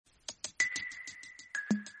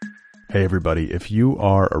Hey everybody, if you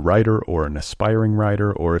are a writer or an aspiring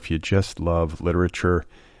writer, or if you just love literature,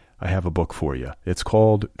 I have a book for you. It's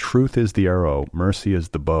called Truth is the Arrow, Mercy is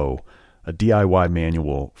the Bow, a DIY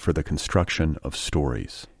manual for the construction of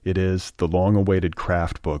stories. It is the long-awaited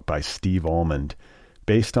craft book by Steve Almond,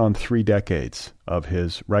 based on 3 decades of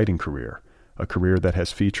his writing career, a career that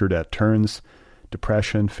has featured at turns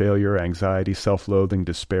depression, failure, anxiety, self-loathing,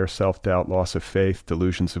 despair, self-doubt, loss of faith,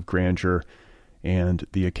 delusions of grandeur, and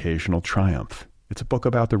the occasional triumph. It's a book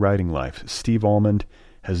about the writing life. Steve Almond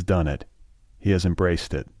has done it. He has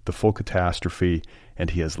embraced it, the full catastrophe, and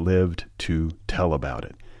he has lived to tell about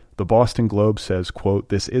it. The Boston Globe says, quote,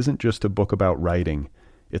 "This isn't just a book about writing,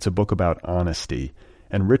 it's a book about honesty."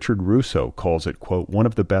 And Richard Russo calls it, quote, "one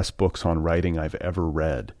of the best books on writing I've ever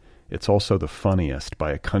read. It's also the funniest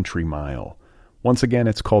by a country mile." Once again,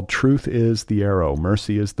 it's called Truth is the Arrow,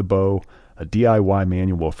 Mercy is the Bow, a DIY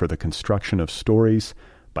manual for the construction of stories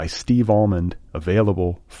by Steve Almond,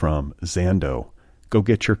 available from Zando. Go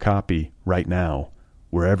get your copy right now,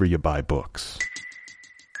 wherever you buy books.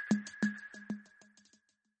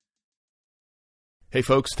 Hey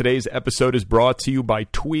folks, today's episode is brought to you by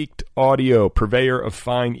Tweaked Audio, purveyor of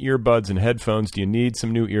fine earbuds and headphones. Do you need some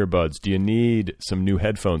new earbuds? Do you need some new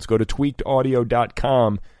headphones? Go to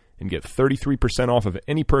tweakedaudio.com and get 33% off of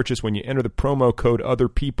any purchase when you enter the promo code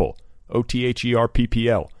OTHERPEOPLE,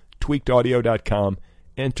 OTHERPPL, tweakedaudio.com.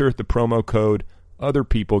 Enter the promo code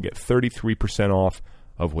OTHERPEOPLE, get 33% off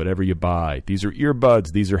of whatever you buy. These are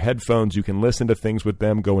earbuds, these are headphones. You can listen to things with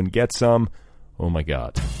them. Go and get some. Oh my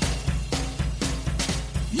God.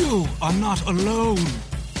 You are not alone.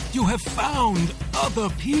 You have found other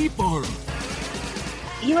people.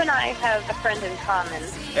 You and I have a friend in common.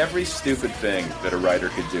 Every stupid thing that a writer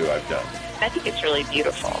could do, I've done. I think it's really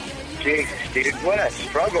beautiful. Jesus, dude, what a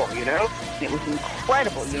struggle, you know? It was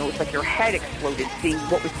incredible, you know, it's like your head exploded seeing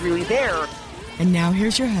what was really there. And now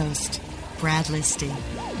here's your host, Brad Listy.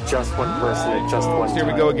 Just one person at just one time. Here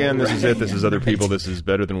we go again. This is it. This is Other People. This is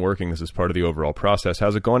Better Than Working. This is part of the overall process.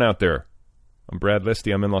 How's it going out there? I'm Brad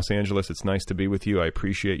Listy. I'm in Los Angeles. It's nice to be with you. I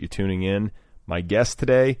appreciate you tuning in. My guest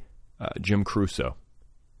today, Jim Caruso.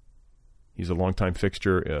 He's a longtime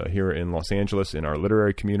fixture here in Los Angeles in our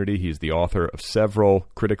literary community. He's the author of several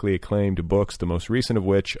critically acclaimed books, the most recent of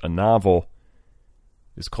which, a novel,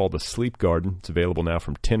 is called The Sleep Garden. It's available now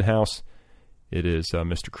from Tin House. It is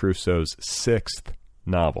Mr. Caruso's 6th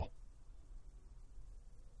novel.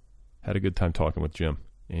 Had a good time talking with Jim,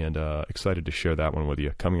 and excited to share that one with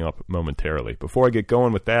you coming up momentarily. Before I get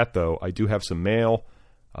going with that, though, I do have some mail.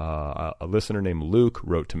 A listener named Luke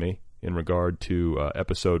wrote to me in regard to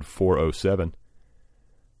episode 407,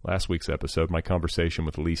 last week's episode, my conversation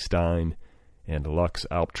with Lee Stein and Lux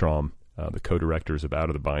Alptraum, the co-directors of Out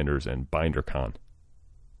of the Binders and BinderCon.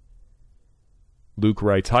 Luke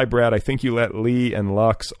writes, "Hi Brad, I think you let Lee and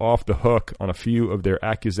Lux off the hook on a few of their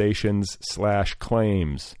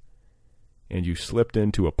accusations/claims, and you slipped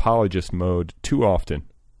into apologist mode too often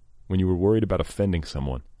when you were worried about offending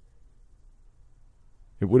someone.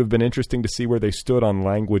 It would have been interesting to see where they stood on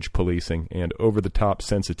language policing and over-the-top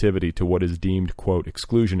sensitivity to what is deemed, quote,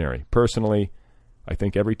 exclusionary. Personally, I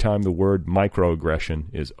think every time the word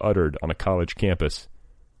microaggression is uttered on a college campus,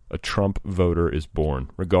 a Trump voter is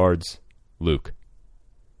born. Regards, Luke."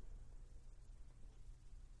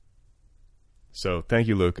 So, thank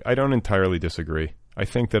you, Luke. I don't entirely disagree. I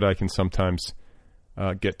think that I can sometimes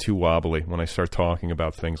get too wobbly when I start talking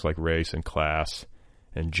about things like race and class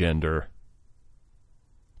and gender,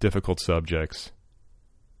 difficult subjects,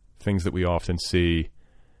 things that we often see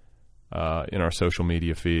in our social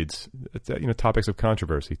media feeds, topics of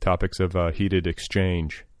controversy, topics of heated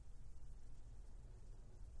exchange.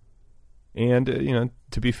 And,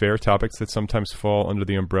 to be fair, topics that sometimes fall under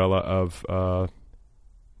the umbrella of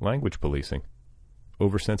language policing,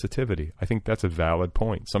 oversensitivity. I think that's a valid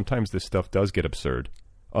point. Sometimes this stuff does get absurd.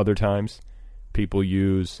 Other times, people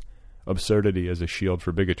use absurdity as a shield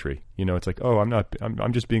for bigotry. It's like, oh,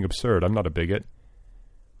 I'm just being absurd. I'm not a bigot.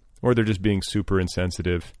 Or they're just being super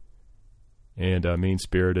insensitive and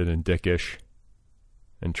mean-spirited and dickish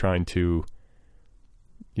and trying to,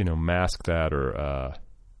 mask that or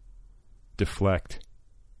deflect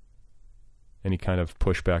any kind of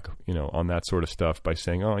pushback, on that sort of stuff by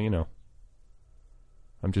saying, oh,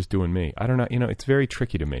 I'm just doing me. I don't know. It's very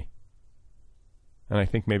tricky to me. And I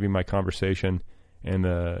think maybe my conversation and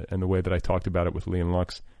the way that I talked about it with Lee and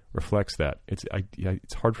Lux reflects that. It's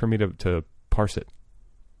hard for me to parse it.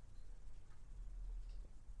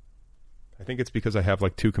 I think it's because I have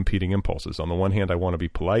like 2 competing impulses. On the one hand, I want to be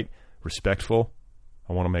polite, respectful.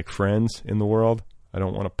 I want to make friends in the world. I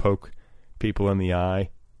don't want to poke people in the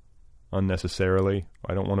eye unnecessarily.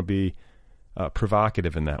 I don't want to be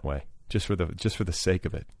provocative in that way, just for the sake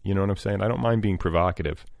of it. You know what I'm saying? I don't mind being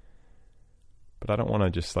provocative, but I don't want to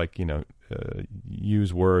just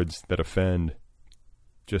use words that offend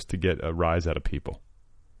just to get a rise out of people.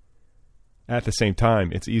 At the same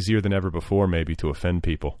time, it's easier than ever before maybe to offend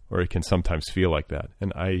people, or it can sometimes feel like that.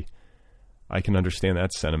 And I can understand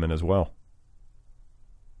that sentiment as well.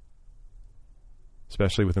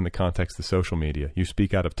 Especially within the context of social media. You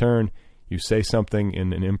speak out of turn, you say something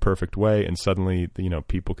in an imperfect way, and suddenly,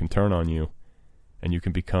 people can turn on you, and you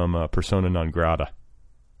can become a persona non grata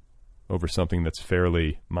over something that's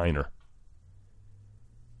fairly minor.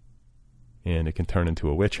 And it can turn into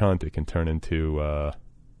a witch hunt. It can turn into, a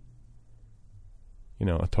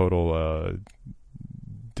total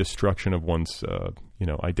destruction of one's,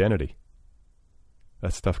 identity.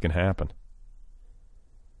 That stuff can happen.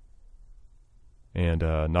 And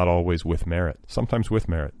not always with merit. Sometimes with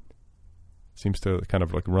merit. Seems to kind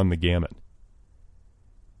of run the gamut.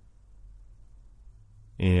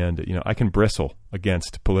 And, I can bristle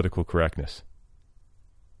against political correctness.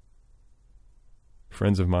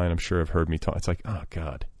 Friends of mine, I'm sure, have heard me talk. It's like, oh,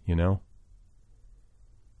 God,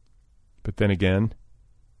 But then again,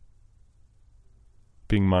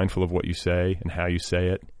 being mindful of what you say and how you say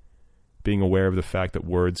it, being aware of the fact that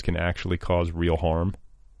words can actually cause real harm,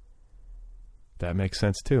 that makes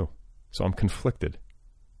sense too. So I'm conflicted.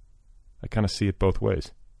 I kind of see it both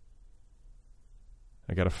ways.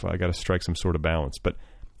 I gotta strike some sort of balance. But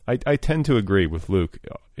I tend to agree with Luke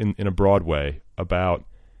in a broad way about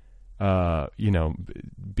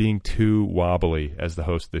being too wobbly as the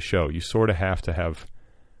host of the show. You sort of have to have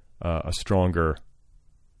a stronger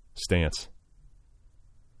stance.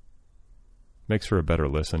 Makes for a better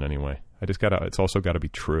listen anyway. It's also got to be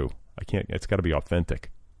true. It's got to be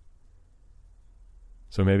authentic.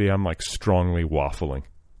 So maybe I'm strongly waffling.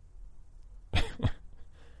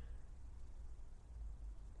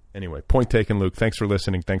 Anyway, point taken, Luke. Thanks for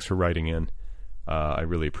listening. Thanks for writing in. I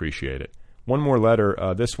really appreciate it. One more letter.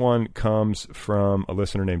 This one comes from a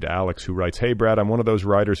listener named Alex who writes, "Hey, Brad, I'm one of those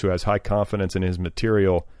writers who has high confidence in his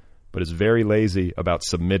material, but is very lazy about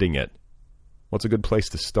submitting it. What's a good place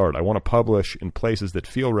to start? I want to publish in places that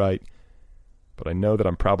feel right, but I know that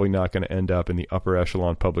I'm probably not going to end up in the upper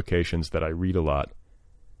echelon publications that I read a lot.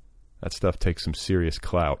 That stuff takes some serious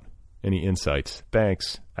clout. Any insights?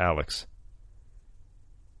 Thanks, Alex."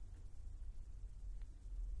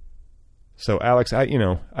 So, Alex,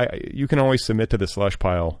 you can always submit to the slush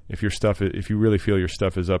pile if you really feel your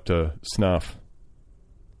stuff is up to snuff.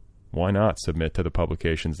 Why not submit to the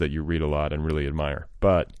publications that you read a lot and really admire?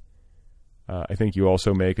 But I think you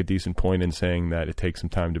also make a decent point in saying that it takes some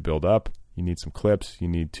time to build up. You need some clips. You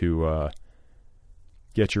need to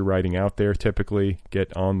get your writing out there, typically,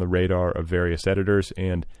 get on the radar of various editors.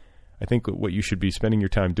 And I think what you should be spending your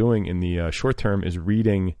time doing in the short term is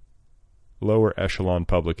reading lower echelon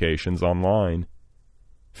publications online,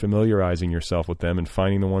 familiarizing yourself with them and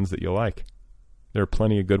finding the ones that you like. There are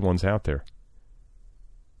plenty of good ones out there.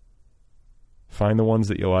 Find the ones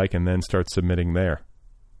that you like and then start submitting there.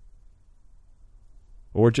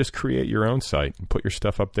 Or just create your own site and put your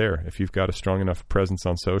stuff up there. If you've got a strong enough presence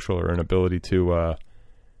on social or an ability to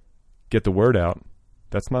get the word out,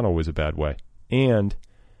 that's not always a bad way. And,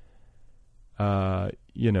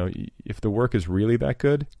 if the work is really that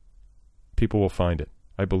good, people will find it.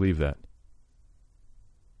 I believe that.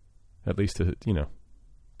 At least to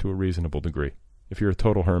a reasonable degree. If you're a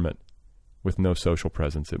total hermit with no social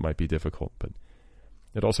presence, it might be difficult, but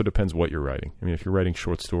it also depends what you're writing. I mean, if you're writing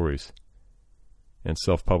short stories and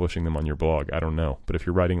self-publishing them on your blog, I don't know. But if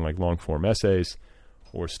you're writing long-form essays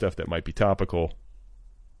or stuff that might be topical,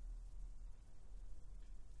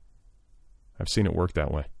 I've seen it work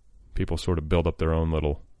that way. People sort of build up their own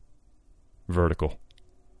little vertical.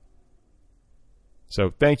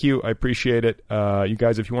 So thank you. I appreciate it. You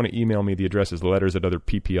guys, if you want to email me, the address is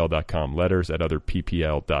letters@otherppl.com.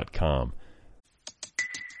 letters@otherppl.com.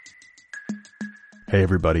 Hey,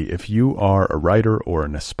 everybody. If you are a writer or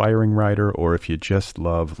an aspiring writer, or if you just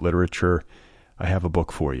love literature, I have a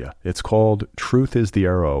book for you. It's called Truth is the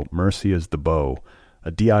Arrow, Mercy is the Bow,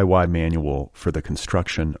 a DIY manual for the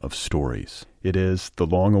construction of stories. It is the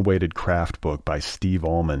long-awaited craft book by Steve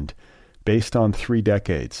Almond, based on 3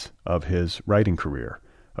 decades of his writing career,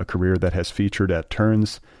 a career that has featured at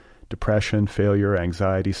turns depression, failure,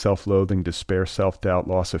 anxiety, self-loathing, despair, self-doubt,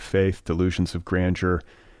 loss of faith, delusions of grandeur,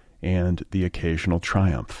 and the occasional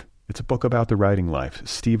triumph. It's a book about the writing life.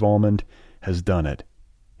 Steve Almond has done it.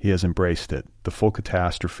 He has embraced it, the full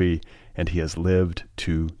catastrophe, and he has lived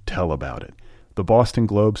to tell about it. The Boston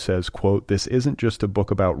Globe says, quote, "This isn't just a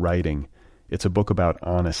book about writing. It's a book about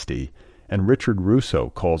honesty, and Richard Russo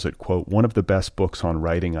calls it, quote, one of the best books on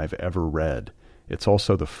writing I've ever read. It's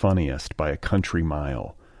also the funniest by a country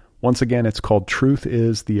mile. Once again, it's called Truth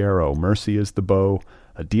is the Arrow, Mercy is the Bow,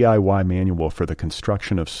 a DIY manual for the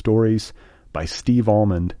construction of stories by Steve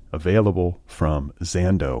Almond, available from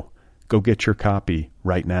Zando. Go get your copy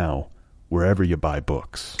right now, wherever you buy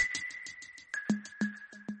books.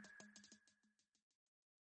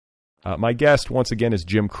 My guest, once again, is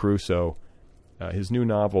Jim Crusoe. His new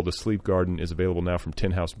novel, The Sleep Garden, is available now from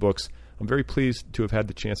Tin House Books. I'm very pleased to have had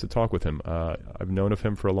the chance to talk with him. I've known of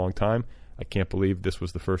him for a long time. I can't believe this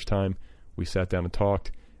was the first time we sat down and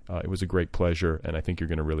talked. It was a great pleasure, and I think you're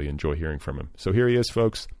going to really enjoy hearing from him. So here he is,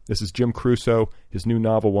 folks. This is Jim Crusoe. His new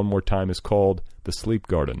novel, one more time, is called The Sleep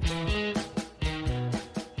Garden.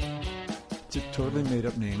 It's a totally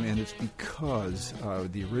made-up name, and it's because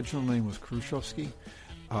the original name was Khrushchevsky,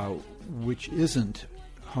 which isn't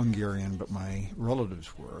Hungarian, but my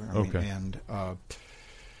relatives were.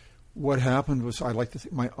 What happened was, I like to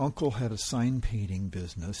think, my uncle had a sign painting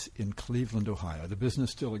business in Cleveland, Ohio. The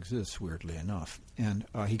business still exists, weirdly enough, and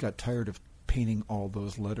he got tired of painting all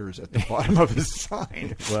those letters at the bottom of his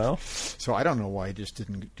sign. Well, so I don't know why he just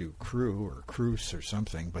didn't do Crew or Cruce or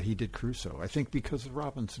something, but he did Crusoe. I think because of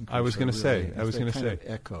Robinson Crusoe. I was going to say.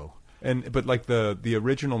 Echo. But like the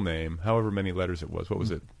original name, however many letters it was, what was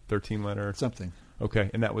it? 13 letter? Something.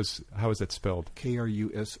 Okay, and that was, how is that spelled?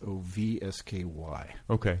 Krusovsky.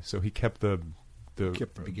 Okay, so he kept the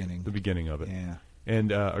beginning. The beginning of it. Yeah.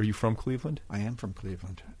 And are you from Cleveland? I am from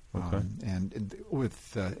Cleveland. Okay. And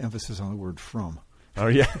with emphasis on the word from. Oh,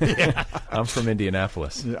 yeah. Yeah. I'm from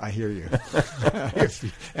Indianapolis. Yeah, I hear you.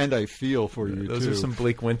 And I feel for you, Those too. are some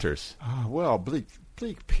bleak winters. Well,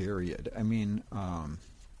 bleak period. I mean,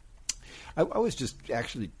 I was just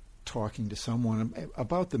actually talking to someone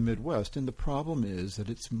about the Midwest, and the problem is that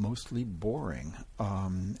it's mostly boring.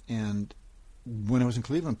 And when I was in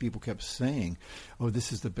Cleveland, people kept saying, "Oh,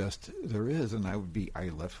 this is the best there is," and I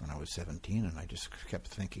left when I was 17, and I just kept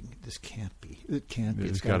thinking, "This can't be. It can't be.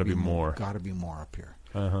 There's got to be more. Got to be more up here."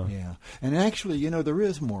 Uh-huh. Yeah, and actually, there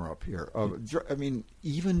is more up here. I mean,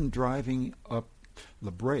 even driving up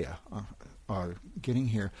La Brea, getting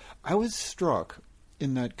here, I was struck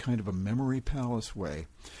in that kind of a memory palace way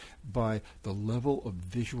by the level of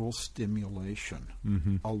visual stimulation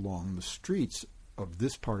along the streets of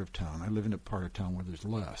this part of town. I live in a part of town where there's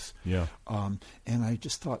less. Yeah. And I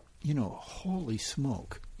just thought, holy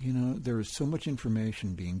smoke. There is so much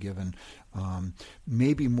information being given,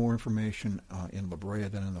 maybe more information in La Brea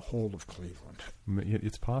than in the whole of Cleveland.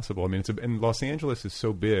 It's possible. I mean, and Los Angeles is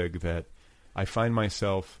so big that I find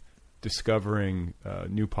myself discovering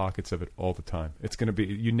new pockets of it all the time. It's going to be,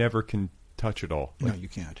 you never can touch it all. No, you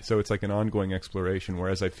can't. So it's like an ongoing exploration,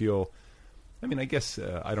 whereas I feel, I guess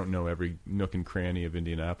I don't know every nook and cranny of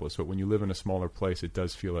Indianapolis, but when you live in a smaller place, it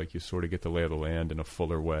does feel like you sort of get the lay of the land in a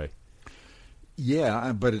fuller way.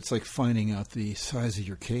 Yeah, but it's like finding out the size of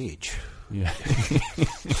your cage. Yeah.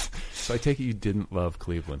 So I take it you didn't love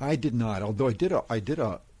Cleveland. I did not, although I did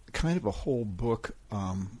a kind of a whole book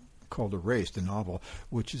called Erased, a novel,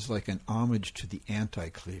 which is like an homage to the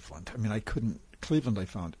anti-Cleveland. I mean, Cleveland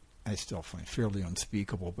I still find fairly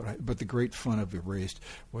unspeakable, but the great fun of Erased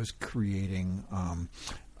was creating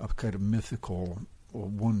a kind of mythical,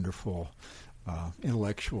 wonderful,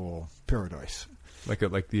 intellectual paradise.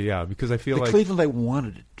 Because I feel the like Cleveland I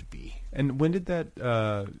wanted it to be. And when did that,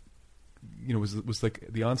 was like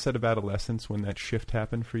the onset of adolescence when that shift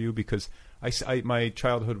happened for you? Because my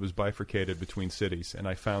childhood was bifurcated between cities, and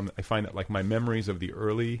I find that like my memories of the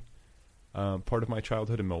early part of my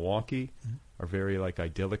childhood in Milwaukee are very like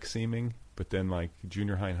idyllic seeming, but then like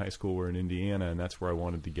junior high and high school were in Indiana, and that's where I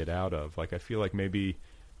wanted to get out of. Like I feel like maybe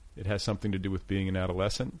it has something to do with being an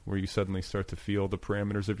adolescent, where you suddenly start to feel the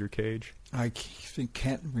parameters of your cage. I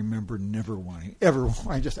can't remember never wanting.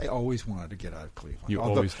 I always wanted to get out of Cleveland.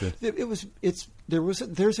 Always did.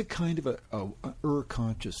 There's a kind of a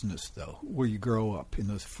consciousness though, where you grow up in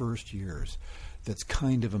those first years, that's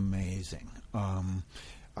kind of amazing.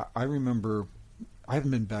 I remember, I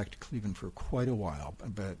haven't been back to Cleveland for quite a while,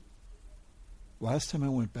 but last time I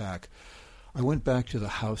went back to the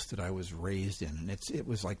house that I was raised in, and it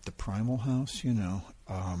was like the primal house,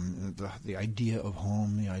 the idea of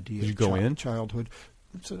home, the idea of childhood.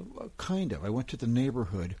 It's kind of. I went to the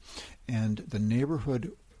neighborhood, and the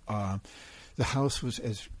neighborhood, the house was,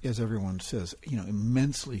 as everyone says,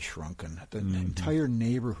 immensely shrunken. The entire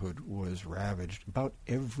neighborhood was ravaged. About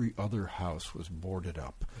every other house was boarded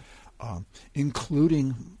up,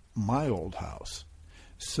 including my old house.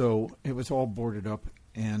 So it was all boarded up.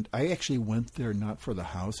 And I actually went there not for the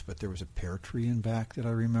house, but there was a pear tree in back that I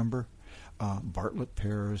remember. Bartlett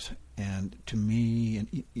pears, and to me,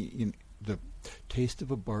 the taste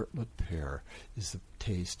of a Bartlett pear is the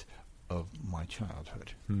taste of my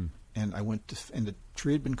childhood. And I went to, and the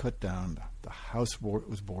tree had been cut down, the house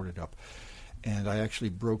was boarded up, and I actually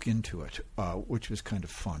broke into it, which was kind of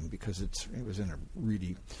fun because it was in a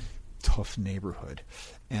really tough neighborhood.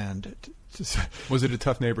 And was it a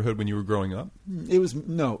tough neighborhood when you were growing up? It was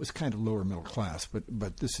kind of lower middle class,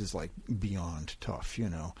 but this is like beyond tough,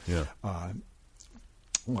 Yeah.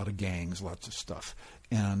 A lot of gangs, lots of stuff.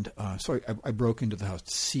 And so I broke into the house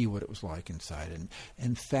to see what it was like inside.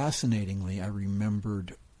 And fascinatingly, I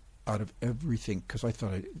remembered out of everything, because I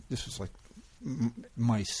thought this was like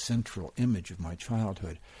my central image of my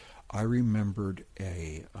childhood, I remembered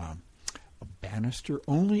a banister,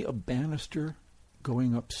 only a banister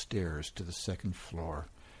going upstairs to the second floor,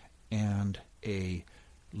 and a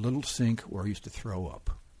little sink where I used to throw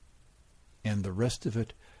up. And the rest of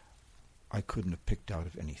it, I couldn't have picked out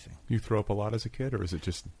of anything. You throw up a lot as a kid, or is it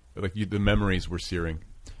just like the memories were searing?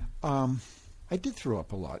 I did throw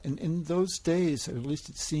up a lot. In those days, at least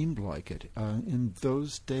it seemed like it. In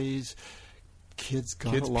those days, kids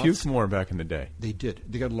puked more back in the day. They did.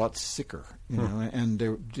 They got a lot sicker, and they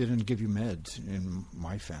didn't give you meds in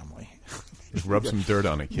my family. Just rub some dirt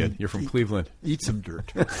on it, kid. You're from Cleveland. Eat some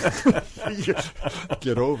dirt.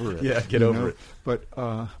 Get over it. Yeah, get over it.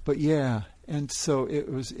 But yeah, and so it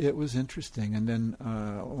was interesting. And then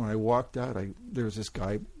when I walked out, there was this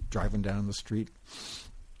guy driving down the street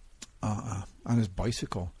on his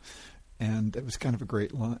bicycle. And it was kind of a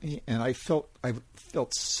great line. And I felt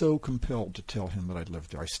so compelled to tell him that I'd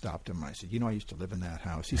lived there. I stopped him and I said, I used to live in that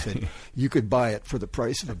house. He said, you could buy it for the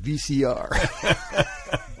price of a VCR.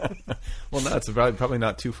 Well, no, it's probably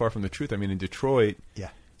not too far from the truth. I mean, in Detroit, yeah,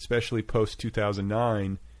 especially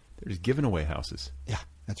post-2009, there's given away houses. Yeah,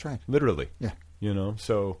 that's right. Literally. Yeah.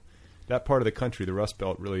 So that part of the country, the Rust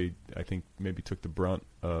Belt, really, I think, maybe took the brunt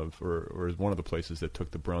of, or is one of the places that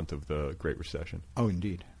took the brunt of the Great Recession. Oh,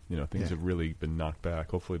 indeed. Things have really been knocked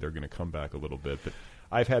back. Hopefully they're going to come back a little bit. But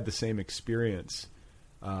I've had the same experience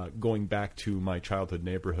going back to my childhood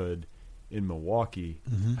neighborhood in Milwaukee.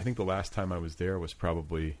 Mm-hmm. I think the last time I was there was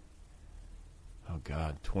probably,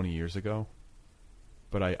 20 years ago.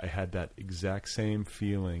 But I had that exact same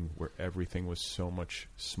feeling where everything was so much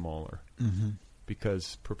smaller. Mm-hmm.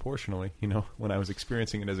 Because proportionally, when I was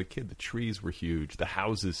experiencing it as a kid, the trees were huge. The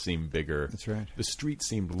houses seemed bigger. That's right. The street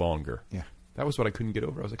seemed longer. Yeah. That was what I couldn't get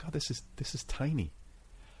over. I was like, this is tiny.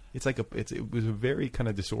 It's like it was a very kind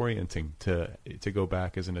of disorienting to go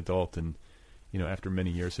back as an adult and, after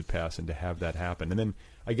many years had passed and to have that happen. And then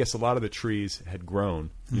I guess a lot of the trees had grown.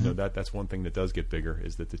 Mm-hmm. That's one thing that does get bigger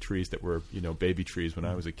is that the trees that were, baby trees when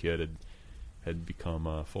I was a kid had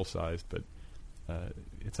become full-sized. But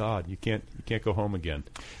it's odd. You can't go home again.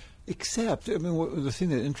 Except, the thing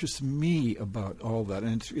that interests me about all that,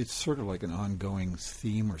 and it's sort of like an ongoing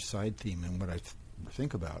theme or side theme in what I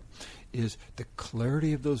think about, is the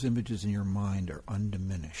clarity of those images in your mind are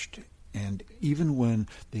undiminished. And even when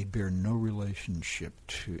they bear no relationship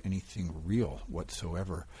to anything real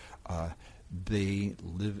whatsoever, they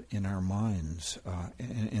live in our minds,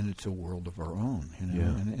 and it's a world of our own. Yeah.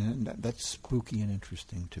 And that's spooky and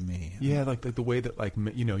interesting to me. Yeah, like the way that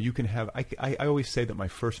you can have. I always say that my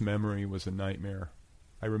first memory was a nightmare.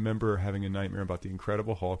 I remember having a nightmare about the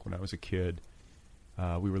Incredible Hulk when I was a kid.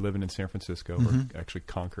 We were living in San Francisco, or actually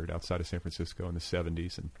Concord, outside of San Francisco in the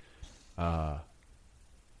 70s, and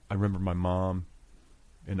I remember my mom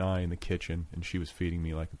and I in the kitchen, and she was feeding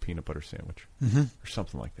me like a peanut butter sandwich or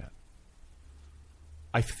something like that.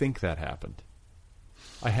 I think that happened.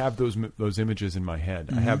 I have those images in my head.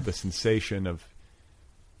 I have the sensation of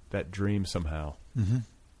that dream somehow. Mm-hmm.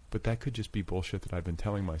 But that could just be bullshit that I've been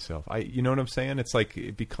telling myself. You know what I'm saying? It's like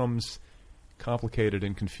it becomes complicated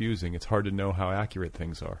and confusing. It's hard to know how accurate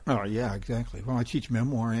things are. Oh, yeah, exactly. Well, I teach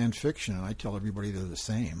memoir and fiction, and I tell everybody they're the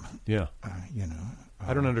same. Yeah.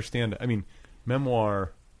 I don't understand. I mean,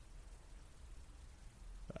 memoir,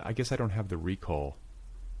 I guess I don't have the recall.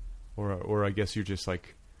 Or I guess you're just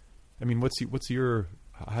like, I mean,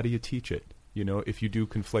 how do you teach it? If you do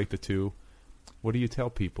conflate the two, what do you tell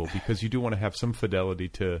people? Because you do want to have some fidelity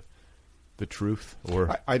to the truth.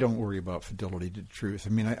 Or I don't worry about fidelity to the truth. I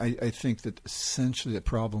mean, I think that essentially the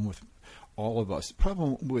problem with all of us, the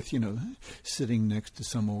problem with, sitting next to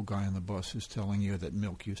some old guy on the bus who's telling you that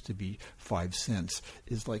milk used to be 5 cents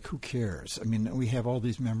is like, who cares? I mean, we have all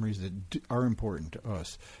these memories that are important to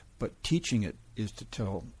us, but teaching it is to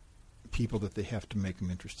tell people that they have to make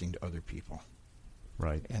them interesting to other people.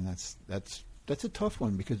 Right. And that's that's a tough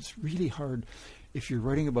one because it's really hard. If you're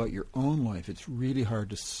writing about your own life, it's really hard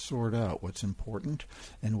to sort out what's important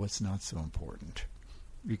and what's not so important,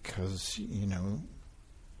 because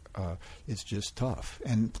it's just tough,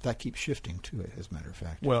 and that keeps shifting too, as a matter of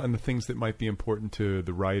fact. Well, and the things that might be important to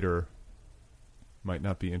the writer might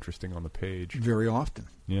not be interesting on the page. Very often.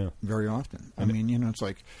 Yeah. Very often. I mean, it's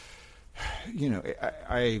like, it's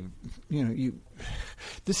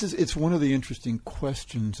one of the interesting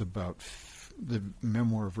questions about the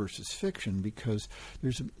memoir versus fiction, because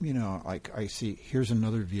there's, like I see, here's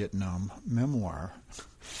another Vietnam memoir.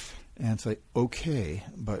 And it's like, okay,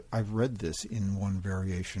 but I've read this in one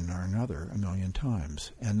variation or another 1,000,000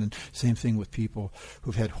 times. And then same thing with people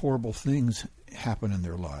who've had horrible things happen in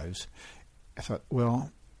their lives. I thought,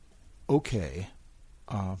 well, okay,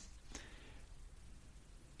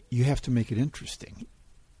 you have to make it interesting.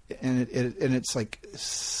 And it's like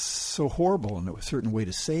so horrible in a certain way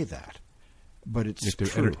to say that. But it's you have to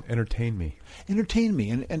true. Entertain me. Entertain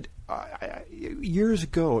me. And I, years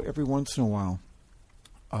ago, every once in a while,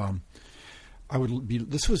 I would be.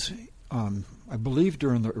 This was, I believe,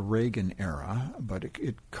 during the Reagan era, but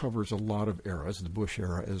it covers a lot of eras, the Bush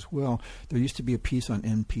era as well. There used to be a piece on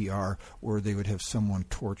NPR where they would have someone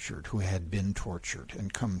tortured who had been tortured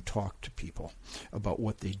and come talk to people about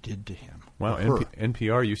what they did to him. Wow,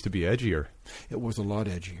 NPR used to be edgier. It was a lot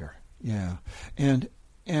edgier, yeah, and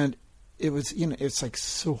it was, it's like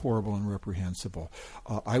so horrible and reprehensible.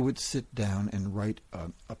 I would sit down and write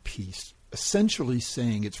a piece essentially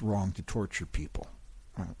saying it's wrong to torture people.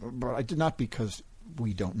 But I did not because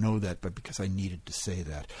we don't know that, but because I needed to say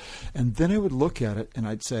that. And then I would look at it and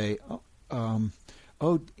I'd say,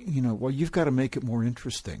 well, you've got to make it more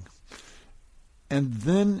interesting. And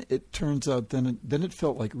then it turns out, then it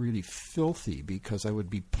felt like really filthy, because I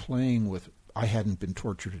would be playing with, I hadn't been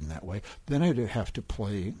tortured in that way. Then I'd have to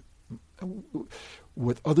play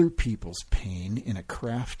with other people's pain in a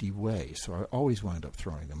crafty way, so I always wound up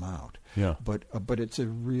throwing them out. Yeah. But it's a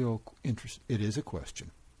real interest. It is a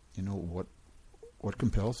question. What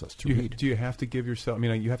compels us to read? Do you have to give yourself? I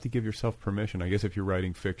mean, you have to give yourself permission. I guess if you're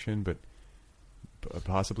writing fiction, but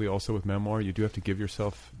possibly also with memoir, you do have to give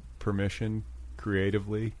yourself permission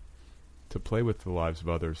creatively to play with the lives of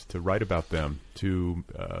others, to write about them, to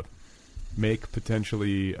make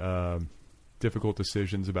potentially difficult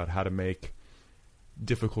decisions about how to make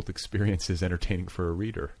difficult experiences entertaining for a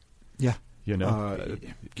reader. Yeah. I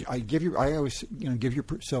always give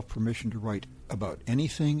yourself permission to write about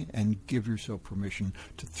anything, and give yourself permission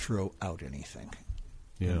to throw out anything.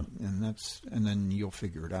 Yeah. And then you'll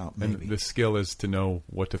figure it out, maybe. And the skill is to know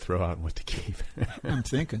what to throw out and what to keep. I'm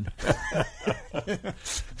thinking.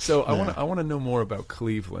 So I want to know more about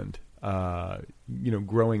Cleveland.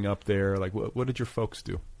 Growing up there, like what did your folks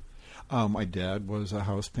do? My dad was a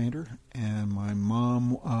house painter, and my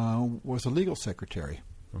mom was a legal secretary.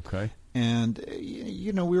 Okay. And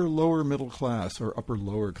we were lower middle class or upper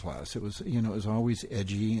lower class. It was it was always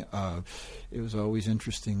edgy. It was always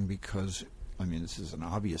interesting because, I mean, this is an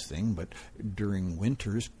obvious thing, but during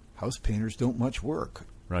winters, house painters don't much work.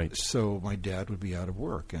 Right. So my dad would be out of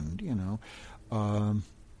work, and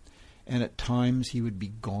and at times he would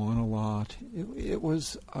be gone a lot. It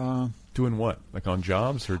was doing what? Like on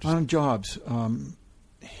jobs or just on jobs?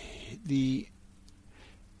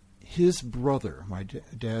 His brother, my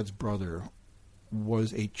dad's brother,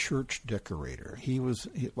 was a church decorator. He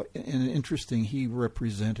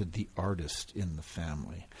represented the artist in the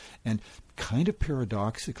family. And kind of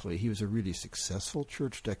paradoxically, he was a really successful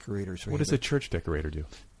church decorator. So what does a church decorator do?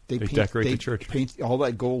 They decorate the church. Paint all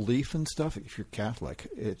that gold leaf and stuff. If you're Catholic,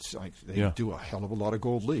 it's like they do a hell of a lot of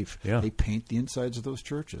gold leaf. Yeah. They paint the insides of those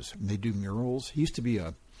churches. And they do murals. He used to be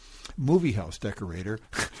a movie house decorator,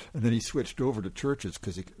 and then he switched over to churches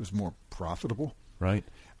because it was more profitable. Right.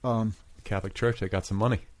 The Catholic Church, they got some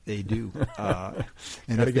money. They do. And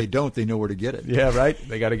if they don't, they know where to get it. Yeah, right.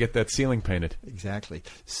 They got to get that ceiling painted. Exactly.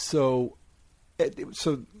 So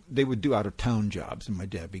they would do out-of-town jobs, and my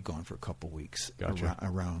dad would be gone for a couple of weeks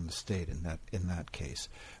around the state in that case.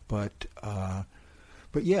 But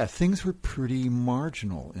yeah, things were pretty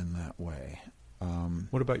marginal in that way.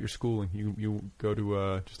 What about your schooling? You go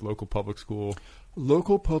to just local public school?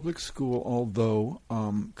 Local public school, although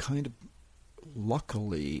kind of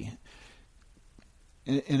luckily,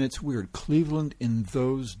 and it's weird, Cleveland in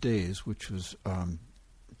those days, which was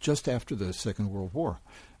just after the Second World War,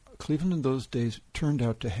 Cleveland in those days turned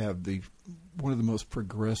out to have one of the most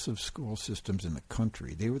progressive school systems in the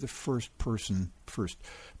country. They were the first place,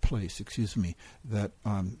 that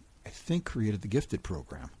I think created the gifted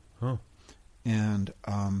program. Huh. And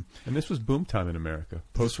this was boom time in America.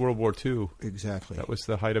 Post World War II. Exactly. That was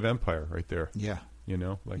the height of empire right there. Yeah. You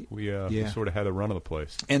know, like we sort of had a run of the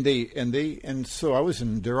place. And so I was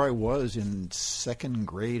in second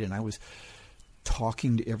grade, and I was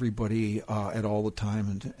talking to everybody at all the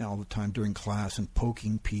time during class, and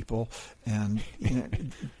poking people, and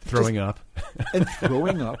throwing up.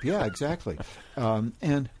 Yeah, exactly.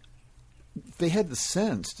 And they had the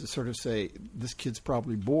sense to sort of say, this kid's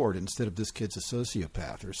probably bored, instead of this kid's a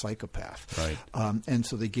sociopath or psychopath. Right. And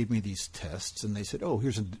so they gave me these tests, and they said, we're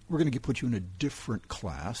going to put you in a different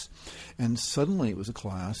class. And suddenly it was a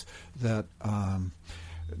class that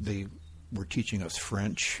they were teaching us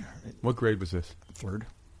French. What grade was this? Third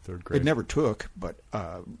grade. It never took, but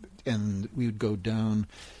and we would go down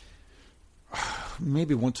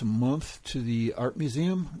maybe once a month to the art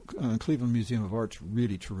museum. Cleveland Museum of Art's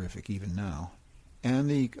really terrific even now, and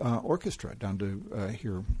the orchestra down to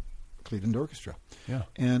here, Cleveland Orchestra. Yeah.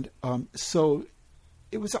 And so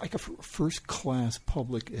it was like a first class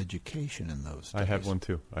public education in those days. I had one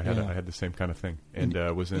too. I had the same kind of thing, and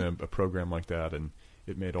was in a program like that, and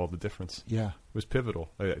it made all the difference. Yeah. It was pivotal.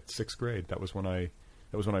 At 6th grade, that was when I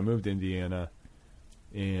moved to Indiana,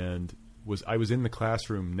 and I was in the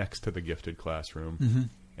classroom next to the gifted classroom,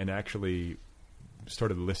 and actually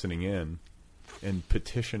started listening in, and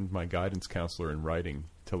petitioned my guidance counselor in writing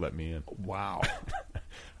to let me in. Wow.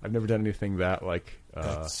 I've never done anything that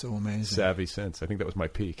that's so amazing, savvy since. I think that was my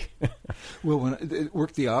peak. Well, it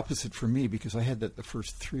worked the opposite for me, because I had that the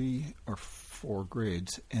first 3 or 4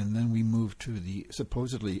 grades, and then we moved to the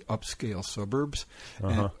supposedly upscale suburbs,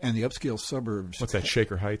 and the upscale suburbs. What's that?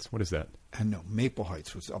 Shaker Heights? What is that? And no, Maple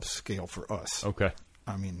Heights was upscale for us. Okay.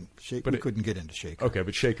 I mean, we couldn't get into Shaker. Okay,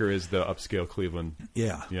 but Shaker is the upscale Cleveland.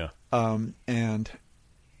 Yeah. Yeah. And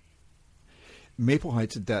Maple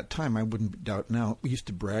Heights at that time, I wouldn't doubt now, we used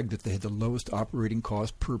to brag that they had the lowest operating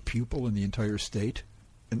cost per pupil in the entire state.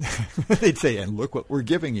 And they'd say, and look what we're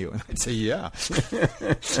giving you. And I'd say, yeah.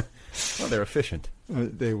 Well, they're efficient.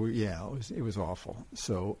 They were, yeah. It was awful.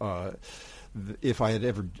 So if I had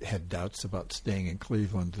ever had doubts about staying in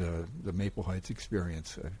Cleveland, the Maple Heights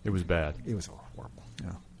experience, it was bad. It was horrible.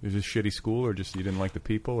 Yeah. Was it a shitty school, or just you didn't like the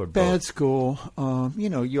people, or bad both? School?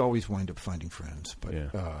 You always wind up finding friends, but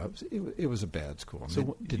yeah. It was a bad school. I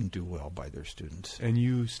mean, didn't do well by their students. And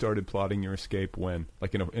you started plotting your escape when,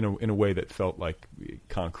 like in a way that felt like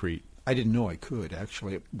concrete. I didn't know I could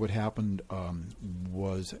actually. What happened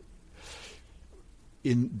was,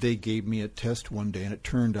 they gave me a test one day, and it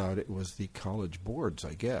turned out it was the college boards,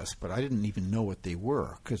 I guess. But I didn't even know what they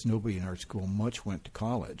were, because nobody in our school much went to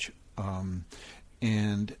college.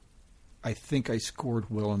 And I think I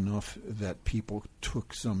scored well enough that people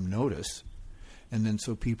took some notice. And then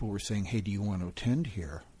so people were saying, hey, do you want to attend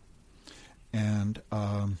here? And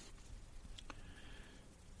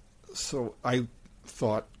so I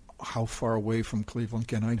thought, how far away from Cleveland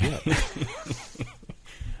can I get?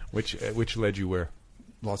 Which led you where?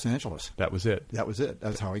 Los Angeles. That was it? That was it.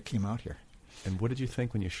 That's how I came out here. And what did you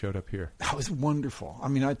think when you showed up here? That was wonderful. I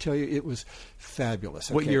mean, I tell you, it was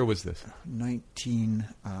fabulous. What year was this?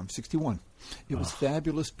 1961. It was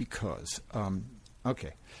fabulous because,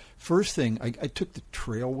 first thing, I took the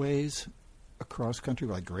trailways across country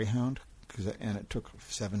by Greyhound, and it took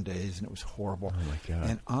 7 days, and it was horrible. Oh, my God.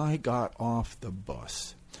 And I got off the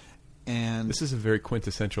bus. And this is a very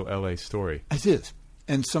quintessential L.A. story. It is.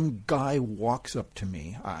 And some guy walks up to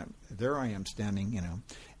me. There I am standing,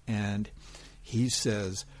 and he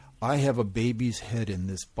says, I have a baby's head in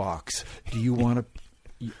this box. Do you want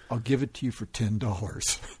to? I'll give it to you for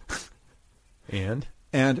 $10.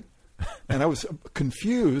 And I was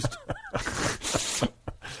confused.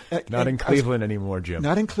 Not in Cleveland anymore, Jim.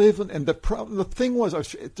 Not in Cleveland. And the thing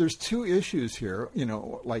was, there's 2 issues here.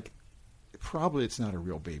 Probably it's not a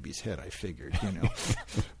real baby's head, I figured,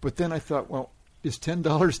 But then I thought, well, is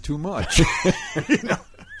 $10 too much?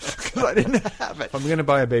 Because I didn't have it. If I'm going to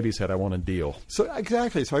buy a baby's head, I want a deal. So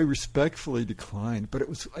exactly. So I respectfully declined. But it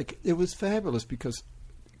was fabulous because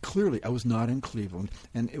clearly I was not in Cleveland,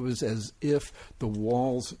 and it was as if the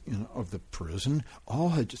walls of the prison all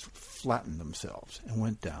had just flattened themselves and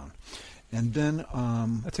went down. And then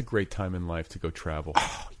that's a great time in life to go travel.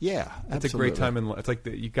 Yeah, that's absolutely. a great time in life. It's like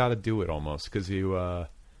you got to do it almost, because it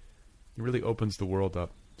really opens the world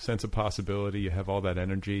up. Sense of possibility. You have all that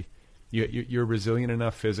energy. You're resilient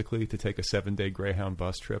enough physically to take a 7-day Greyhound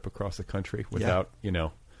bus trip across the country without, I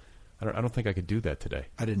don't think I could do that today.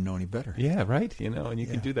 I didn't know any better. Yeah, right. And you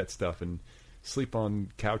can do that stuff. And sleep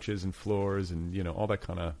on couches and floors and, all that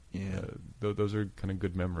kind of, those are kind of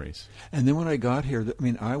good memories. And then when I got here,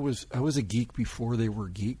 I was a geek before they were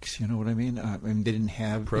geeks. You know what I mean? They didn't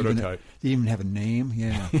have prototype. They didn't even have a name.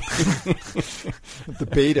 Yeah, the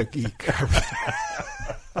beta geek.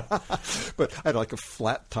 But I had like a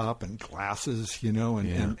flat top and glasses,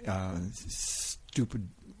 and stupid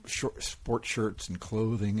sport shirts and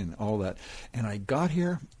clothing and all that. And I got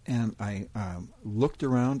here and I looked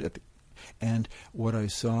around and what I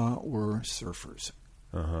saw were surfers.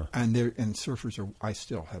 Uh-huh. And surfers are. I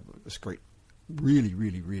still have this great, really,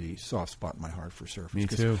 really, really soft spot in my heart for surfers. Me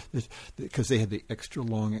too. Because they had the extra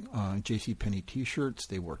long JCPenney T-shirts.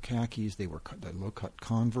 They wore khakis. They wore the low cut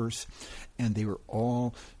Converse, and they were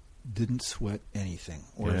all didn't sweat anything,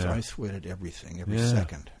 whereas I sweated everything every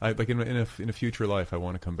second. I like in a future life, I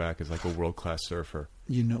want to come back as like a world-class surfer.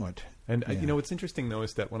 You know it. And what's interesting though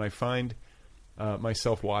is that when I find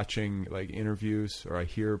myself watching like interviews or I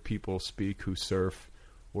hear people speak who surf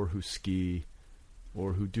or who ski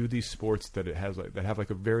or who do these sports that have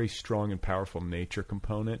like a very strong and powerful nature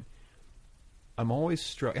component, I'm always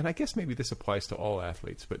struck, and I guess maybe this applies to all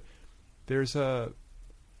athletes, but there's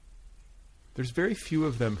very few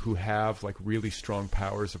of them who have like really strong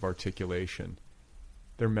powers of articulation.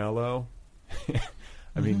 They're mellow.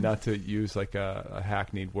 I mean, not to use like a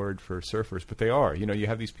hackneyed word for surfers, but they are. You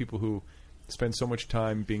have these people who spend so much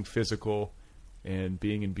time being physical and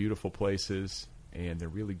being in beautiful places, and they're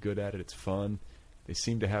really good at it. It's fun. They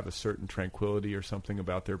seem to have a certain tranquility or something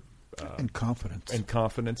about their and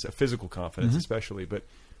confidence, a physical confidence especially. But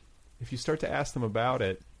if you start to ask them about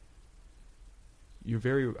it, I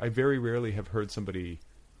very rarely have heard somebody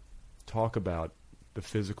talk about the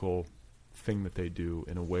physical thing that they do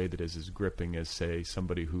in a way that is as gripping as, say,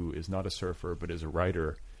 somebody who is not a surfer but is a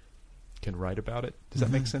writer can write about it. Does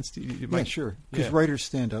that make sense to you? Yeah, sure. Because writers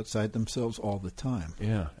stand outside themselves all the time.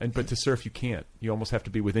 Yeah, but to surf you can't. You almost have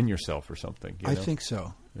to be within yourself or something. I think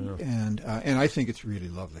so. Yeah. And I think it's really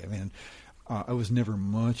lovely. I mean, I was never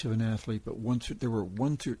much of an athlete, but there were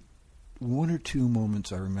one or two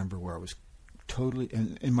moments I remember where I was totally,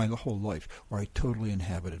 in my whole life, where I totally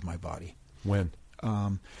inhabited my body. When?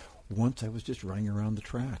 Once I was just running around the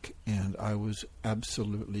track, and I was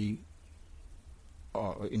absolutely,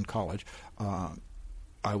 in college,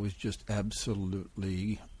 I was just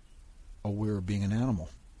absolutely aware of being an animal.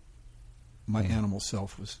 My animal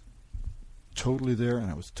self was totally there, and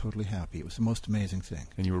I was totally happy. It was the most amazing thing.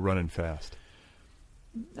 And you were running fast.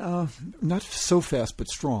 Not so fast, but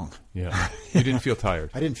strong. Yeah. You didn't feel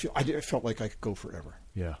tired. I felt like I could go forever.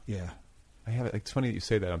 Yeah. Yeah. It's funny that you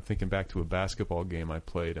say that. I'm thinking back to a basketball game I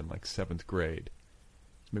played in like 7th grade.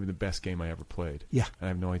 It's maybe the best game I ever played. Yeah. And I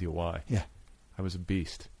have no idea why. Yeah. I was a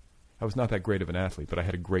beast. I was not that great of an athlete, but I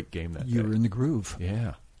had a great game that day. You were in the groove.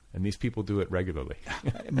 Yeah. And these people do it regularly.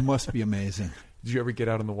 It must be amazing. Did you ever get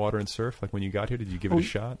out on the water and surf? Like when you got here, did you give it a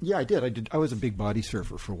shot? Yeah, I did. I was a big body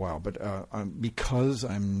surfer for a while, but because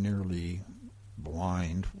I'm nearly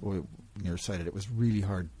blind, or nearsighted, it was really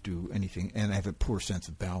hard to do anything, and I have a poor sense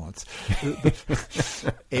of balance.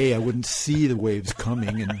 A, I wouldn't see the waves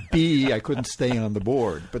coming, and B, I couldn't stay on the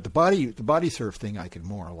board. But the body surf thing, I could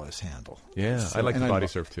more or less handle. Yeah, so, I like the body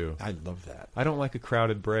surf too. I love that. I don't like a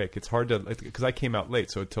crowded break. It's hard to, because I came out late,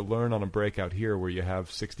 so to learn on a break out here where you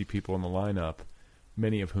have 60 people in the lineup,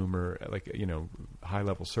 many of whom are high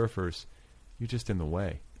level surfers, you're just in the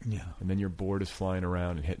way. Yeah. And then your board is flying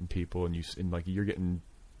around and hitting people, and you're getting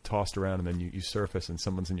tossed around, and then you surface and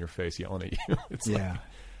someone's in your face yelling at you. It's like,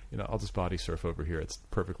 I'll just body surf over here. It's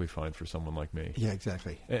perfectly fine for someone like me. Yeah,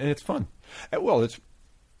 exactly. And it's fun. Well,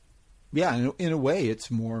 in a way, it's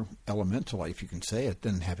more elemental, if you can say it,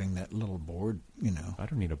 than having that little board, I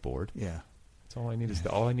don't need a board. Yeah. That's all I need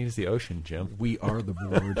all I need is the ocean, Jim. We are the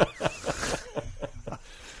board.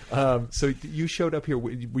 So you showed up here. Were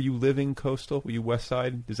you living coastal? Were you West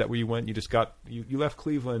Side? Is that where you went? You just you left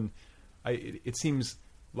Cleveland. It seems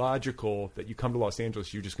logical that you come to Los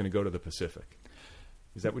Angeles. You're just going to go to the Pacific.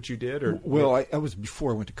 Is that what you did? Or well, I was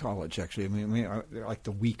before I went to college. Actually, like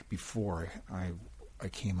the week before I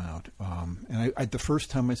came out, and the first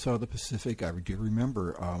time I saw the Pacific, I do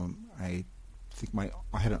remember. I think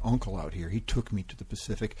I had an uncle out here. He took me to the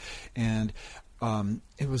Pacific, and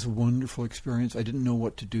it was a wonderful experience. I didn't know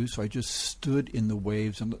what to do, so I just stood in the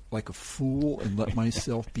waves and like a fool and let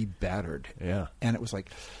myself be battered. Yeah, and it was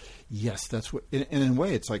like, yes, that's what. And in a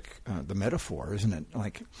way, it's like the metaphor, isn't it?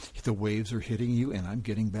 Like the waves are hitting you, and I'm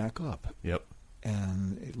getting back up. Yep.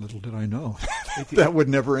 And little did I know that would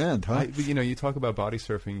never end, huh? You talk about body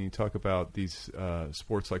surfing. You talk about these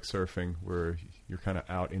sports like surfing, where you're kind of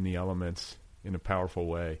out in the elements in a powerful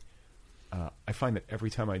way. I find that every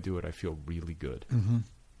time I do it, I feel really good. Mm-hmm.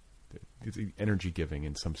 It's energy giving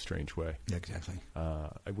in some strange way. Yeah, exactly.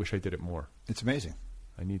 I wish I did it more. It's amazing.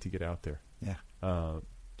 I need to get out there. Yeah. Do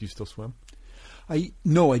you still swim?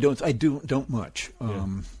 No, I don't. I don't much. Yeah.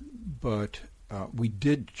 But we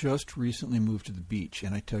did just recently move to the beach,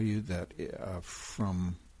 and I tell you that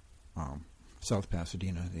from South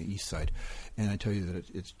Pasadena, the east side, and I tell you that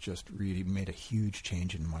it's just really made a huge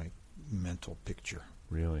change in my mental picture.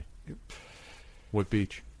 Really? What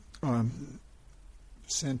beach?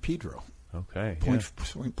 San Pedro. Okay.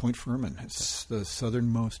 Point Fermin. It's the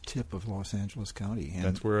southernmost tip of Los Angeles County. And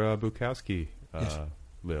that's where Bukowski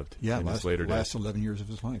lived. Yeah, in his later last days. 11 years of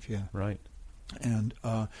his life. Yeah. Right. And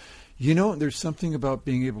there's something about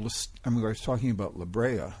being able to. I was talking about La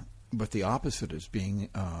Brea, but the opposite is being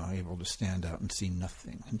able to stand out and see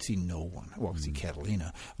nothing and see no one. Well, see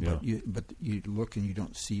Catalina, but you look and you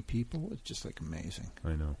don't see people. It's just like amazing.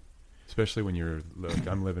 I know. Especially when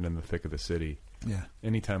I'm living in the thick of the city. Yeah.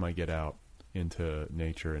 Anytime I get out into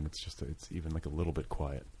nature and it's even like a little bit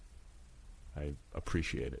quiet, I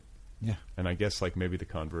appreciate it. Yeah. And I guess like maybe the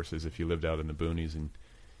converse is if you lived out in the boonies and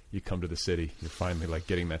you come to the city, you're finally like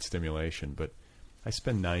getting that stimulation. But I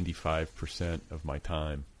spend 95% of my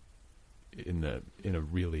time in a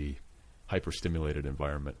really hyper-stimulated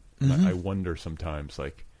environment. Mm-hmm. I wonder sometimes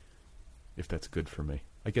like if that's good for me.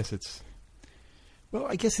 I guess it's... Well,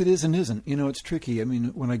 I guess it is and isn't. It's tricky. I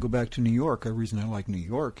mean, when I go back to New York, the reason I like New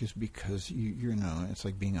York is because it's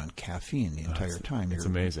like being on caffeine the entire time. It's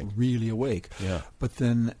You're amazing. Really awake. Yeah. But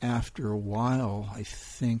then after a while, I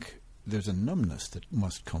think there's a numbness that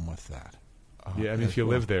must come with that. Yeah, I mean, if you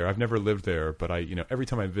live there, I've never lived there, but every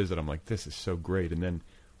time I visit, I'm like, this is so great. And then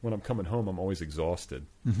when I'm coming home, I'm always exhausted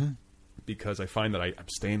because I find that I'm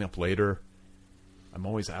staying up later. I'm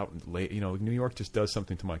always out late. New York just does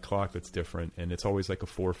something to my clock that's different, and it's always like a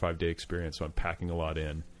 4 or 5 day experience. So I'm packing a lot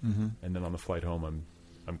in, and then on the flight home,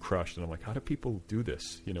 I'm crushed, and I'm like, how do people do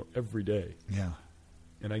this? Every day. Yeah.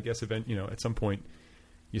 And I guess at some point,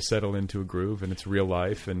 you settle into a groove, and it's real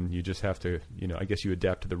life, and you just have to, I guess you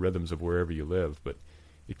adapt to the rhythms of wherever you live, but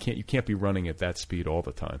you can't be running at that speed all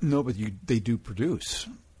the time. No, but they do produce.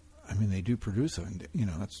 I mean, they do produce it.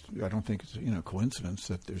 I don't think it's a coincidence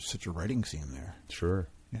that there's such a writing scene there. Sure.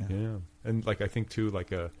 Yeah. And I think too,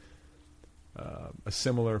 a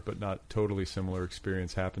similar but not totally similar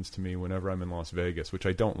experience happens to me whenever I'm in Las Vegas, which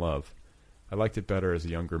I don't love. I liked it better as a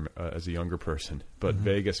younger person, but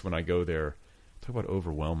Vegas, when I go there, talk about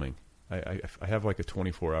overwhelming. I have like a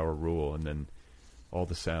 24-hour rule, and then all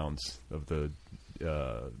the sounds of the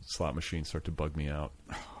slot machines start to bug me out.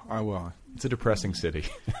 It's a depressing city.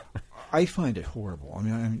 I find it horrible. I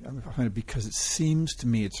mean, I find it because it seems to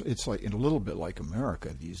me it's like a little bit like America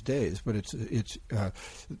these days, but it's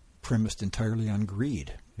premised entirely on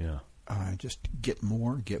greed. Yeah. Just get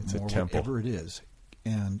more, whatever it is,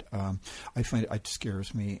 and I find it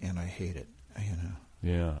scares me, and I hate it.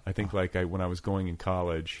 Yeah, I think when I was going in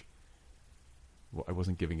college, I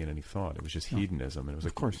wasn't giving it any thought. It was just hedonism, and it was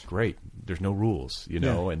like, of course, great. There's no rules,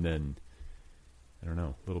 and then. I don't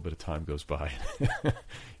know. A little bit of time goes by. You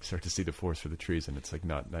start to see the forest for the trees, and it's like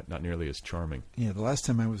not nearly as charming. Yeah, the last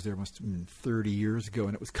time I was there must have been 30 years ago,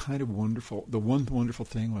 and it was kind of wonderful. The one wonderful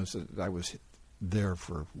thing was that I was there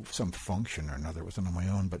for some function or another. It wasn't on my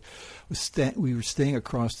own, but we were staying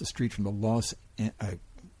across the street from the Las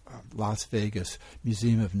Vegas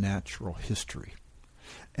Museum of Natural History.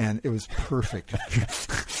 And it was perfect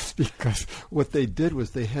because what they did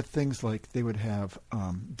was they had things like they would have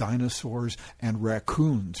dinosaurs and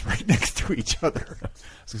raccoons right next to each other. I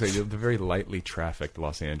was going to say, the very lightly trafficked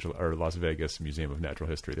Las Vegas Museum of Natural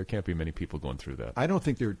History. There can't be many people going through that. I don't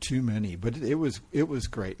think there were too many, but it was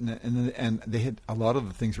great. And they had a lot of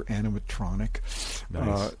the things were animatronic.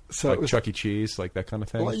 Nice. So like it was Chuck E. Cheese, like that kind of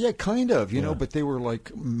thing? Well, yeah, kind of, you know, but they were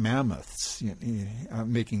like mammoths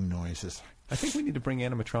making noises. I think we need to bring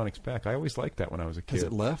animatronics back. I always liked that when I was a kid. Has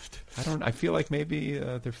it left? I feel like maybe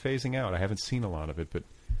they're phasing out. I haven't seen a lot of it, but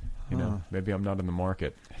maybe I'm not in the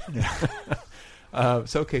market. Yeah.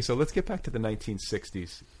 So let's get back to the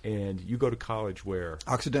 1960s. And you go to college where?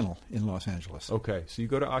 Occidental in Los Angeles. Okay, so you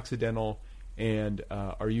go to Occidental, and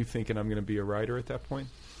are you thinking I'm going to be a writer at that point?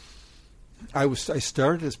 I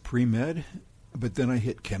started as pre-med, but then I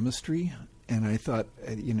hit chemistry. And I thought,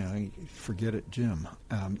 forget it, Jim.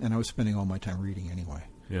 And I was spending all my time reading anyway.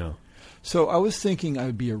 Yeah. So I was thinking I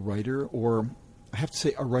would be a writer, or I have to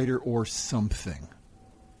say a writer or something.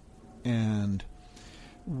 And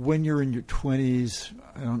when you're in your 20s,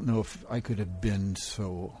 I don't know if I could have been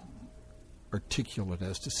so articulate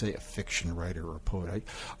as to say a fiction writer or a poet.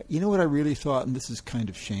 You know what I really thought, and this is kind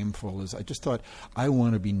of shameful, is I just thought I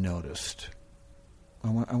want to be noticed. I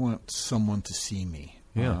want someone to see me.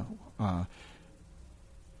 Yeah.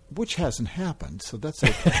 Which hasn't happened, so that's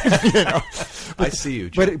okay. You know? I see you,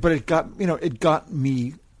 Jim. But it got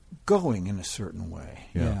me going in a certain way.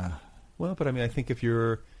 Yeah. Well, but I mean, I think if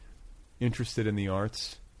you're interested in the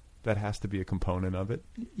arts, that has to be a component of it.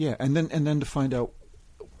 Yeah, and then to find out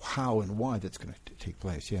how and why that's going to take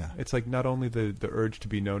place. Yeah. It's like not only the urge to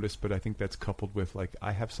be noticed, but I think that's coupled with like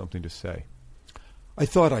I have something to say. I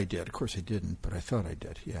thought I did. Of course, I didn't, but I thought I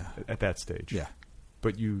did. Yeah. At that stage. Yeah.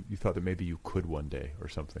 But you thought that maybe you could one day or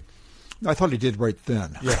something. I thought I did right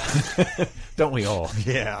then. Yeah. Don't we all?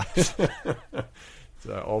 Yeah.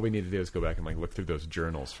 So all we need to do is go back and like look through those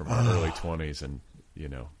journals from our early 20s and,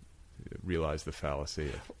 realize the fallacy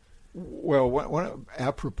of... Well,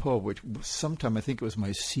 apropos, which sometime, I think it was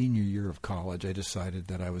my senior year of college, I decided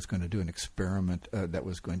that I was going to do an experiment that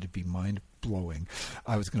was going to be mind-blowing.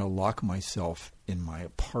 I was going to lock myself in my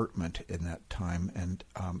apartment in that time and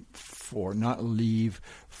for not leave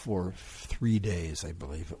for 3 days, I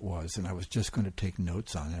believe it was, and I was just going to take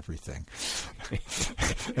notes on everything.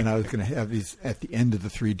 And I was going to have these, at the end of the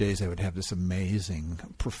 3 days, I would have this amazing,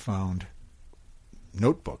 profound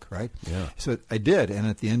notebook, right? Yeah. So I did, and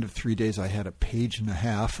at the end of 3 days, I had a page and a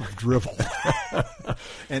half of drivel,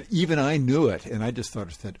 and even I knew it. And I just thought,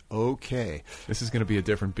 okay, this is going to be a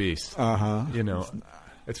different beast.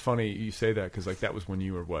 It's funny you say that because like that was when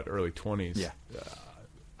you were early 20s. Yeah.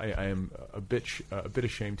 I am a bit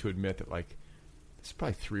ashamed to admit that like this is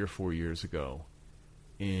probably 3 or 4 years ago,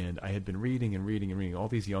 and I had been reading and reading and reading. All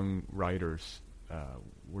these young writers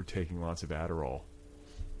were taking lots of Adderall.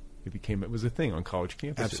 It was a thing on college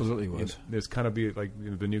campuses. Absolutely was. There's kind of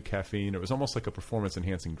the new caffeine. It was almost like a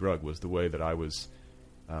performance-enhancing drug was the way that I was,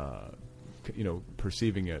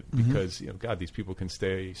 perceiving it. Because, God, these people can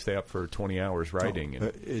stay up for 20 hours writing.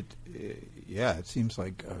 It seems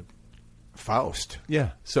like Faust.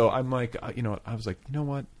 Yeah. So I'm like, I was like, you know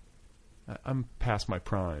what? I'm past my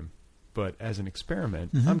prime. But as an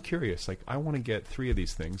experiment, I'm curious. Like, I want to get 3 of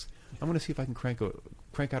these things. I want to see if I can crank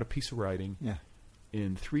out a piece of writing. Yeah.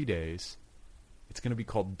 In 3 days. It's going to be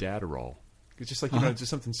called Dadderall. It's just like, just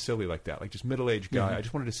something silly like that. Like just middle-aged guy. Yeah. I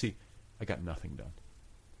just wanted to see. I got nothing done.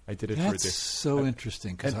 I did it That's for a day. That's so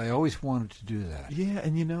interesting because I always wanted to do that. Yeah,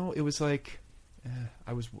 and it was like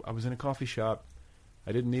I was in a coffee shop.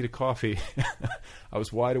 I didn't need a coffee. I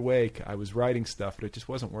was wide awake. I was writing stuff, but it just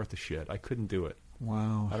wasn't worth the shit. I couldn't do it.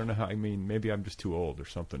 Wow. I don't know how. I mean, maybe I'm just too old or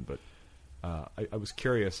something, but I was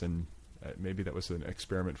curious and maybe that was an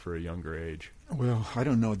experiment for a younger age. Well, I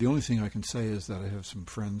don't know. The only thing I can say is that I have some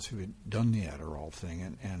friends who had done the Adderall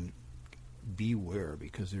thing, and beware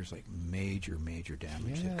because there's like major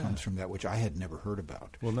damage that comes from that, which I had never heard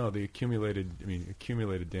about. Well, no, the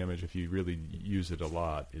accumulated damage if you really use it a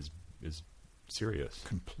lot is serious.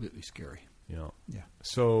 Completely scary. Yeah. Yeah.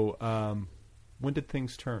 So, when did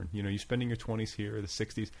things turn? You spending your 20s here, the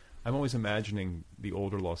 60s. I'm always imagining the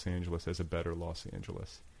older Los Angeles as a better Los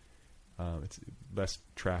Angeles. It's less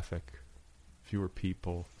traffic, fewer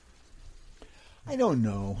people. I don't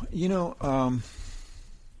know.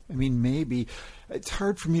 Maybe it's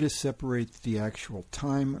hard for me to separate the actual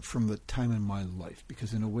time from the time in my life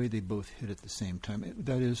because in a way they both hit at the same time.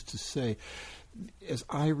 That is to say, as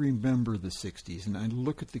I remember the 60s and I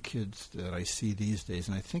look at the kids that I see these days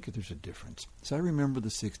and I think that there's a difference. As I remember the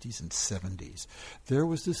 60s and 70s, there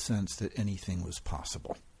was the sense that anything was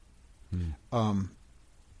possible.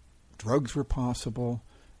 Drugs were possible.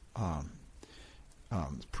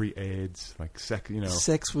 Pre-AIDS, like sex.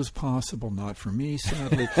 Sex was possible, not for me,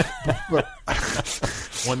 sadly. but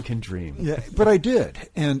one can dream. Yeah, but I did,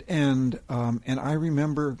 and I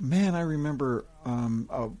remember,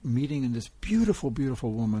 meeting this beautiful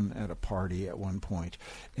woman at a party at one point,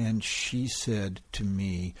 and she said to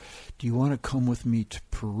me, "Do you want to come with me to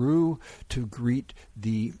Peru to greet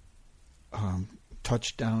the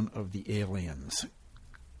touchdown of the aliens?"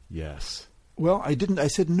 Yes. Well, I didn't. I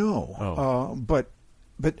said no. Oh. But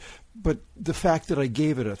the fact that I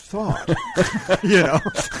gave it a thought,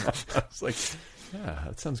 it's like, yeah,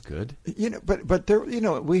 that sounds good. But there,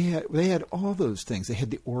 they had all those things. They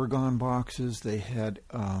had the organ boxes. They had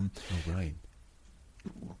right.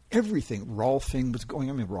 Everything. Rolfing was going.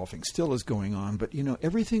 I mean, Rolfing still is going on, but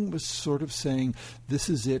everything was sort of saying, "This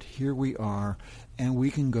is it. Here we are, and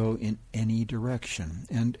we can go in any direction."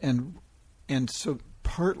 And so.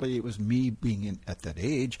 Partly it was me being at that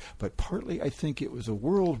age, but partly I think it was a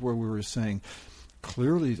world where we were saying,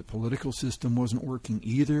 clearly the political system wasn't working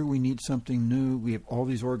either. We need something new. We have all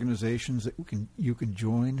these organizations that you can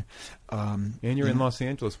join. And you're in Los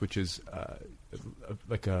Angeles, which is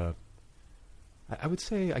I would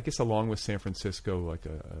say, I guess, along with San Francisco, like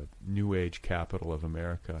a new age capital of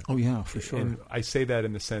America. Oh yeah, for sure. And I say that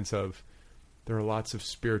in the sense of there are lots of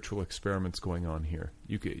spiritual experiments going on here.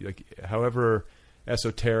 You could, like, however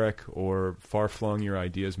esoteric or far flung your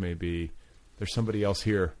ideas may be, there's somebody else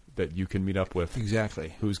here that you can meet up with.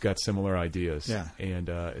 Exactly. Who's got similar ideas. Yeah. And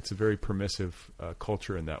it's a very permissive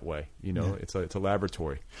culture in that way. You know, Yeah. it's a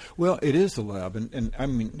laboratory. Well, it is the lab, and I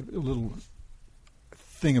mean, a little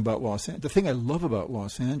thing about the thing I love about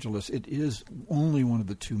Los Angeles, it is only one of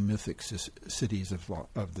the two mythic cities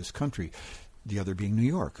of this country, the other being New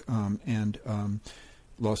York. And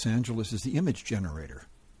Los Angeles is the image generator,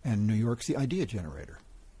 and New York's the idea generator.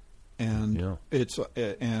 And it's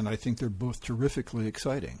and I think they're both terrifically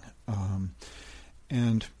exciting.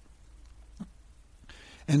 And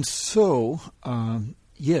so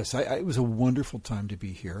yes, it was a wonderful time to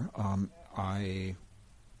be here. I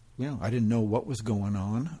didn't know what was going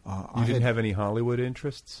on. You didn't have any Hollywood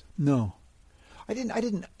interests? No, I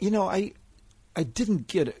didn't. You know, I didn't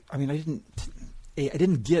get it. I mean, I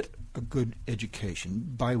didn't get a good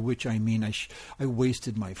education, by which I mean I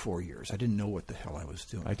wasted my 4 years. I didn't know what the hell I was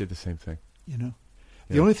doing. I did the same thing. You know,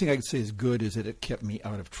 the only thing I could say is good is that it kept me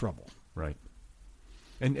out of trouble. Right.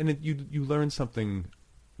 And you learn something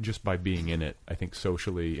just by being in it. I think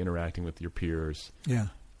socially interacting with your peers. Yeah.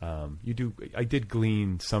 I did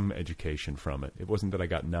glean some education from it. It wasn't that I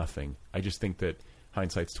got nothing. I just think that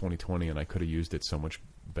hindsight's 20/20, and I could have used it so much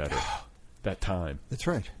better that time. That's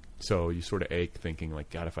right. So you sort of ache thinking,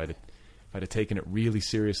 like, God, if I'd have taken it really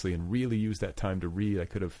seriously and really used that time to read, I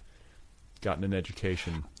could have gotten an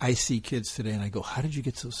education. I see kids today, and I go, "How did you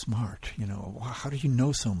get so smart? You know, how did you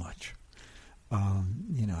know so much?"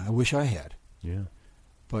 You know, I wish I had. Yeah.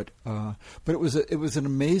 But it was an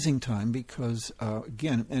amazing time because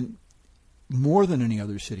again, and more than any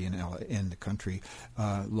other city in the country,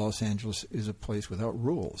 Los Angeles is a place without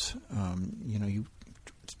rules. You know,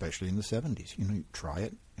 especially in the 70s, you know, you try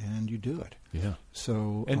it and you do it. Yeah.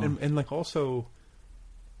 So and like also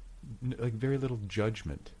like very little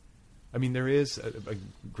judgment. I mean, there is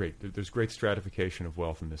there's great stratification of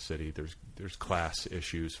wealth in this city. There's class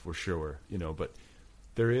issues for sure, you know, but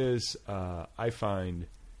there is I find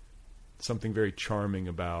something very charming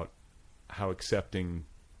about how accepting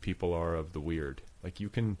people are of the weird. Like, you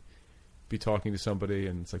can be talking to somebody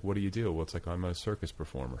and it's like, what do you do? Well, it's like, I'm a circus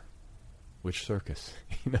performer. Which circus?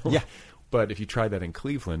 You know? Yeah. But if you try that in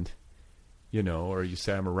Cleveland, you know, or you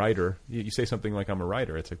say I'm a writer, you say something like I'm a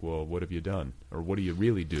writer, it's like, well, what have you done? Or what do you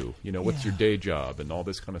really do? You know, what's your day job and all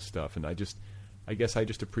this kind of stuff. And I guess I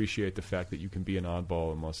just appreciate the fact that you can be an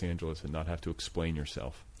oddball in Los Angeles and not have to explain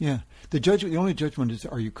yourself. Yeah. The only judgment is,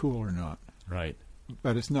 are you cool or not? Right.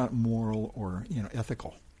 But it's not moral or, you know,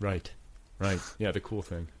 ethical. Right. Right. Yeah, the cool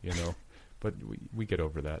thing, you know. But we get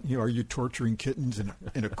over that. You know, are you torturing kittens in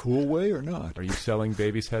a cool way or not? Are you selling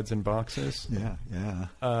babies' heads in boxes? Yeah,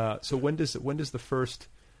 yeah. So when does the first,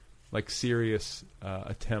 like, serious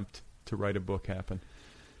attempt to write a book happen?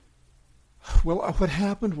 Well, what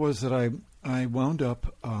happened was that I wound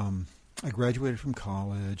up. I graduated from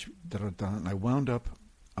college, and I wound up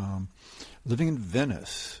living in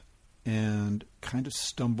Venice, and kind of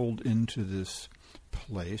stumbled into this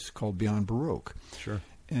place called Beyond Baroque. Sure.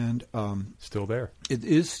 And still there. It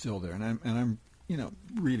is still there, and I'm you know,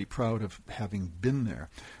 really proud of having been there.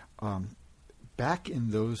 Back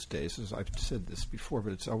in those days, as I've said this before,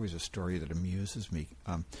 but it's always a story that amuses me.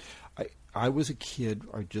 I was a kid.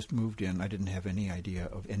 I just moved in. I didn't have any idea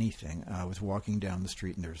of anything. I was walking down the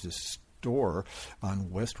street, and there's this store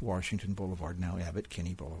on West Washington Boulevard, now Abbott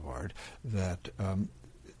Kinney Boulevard, that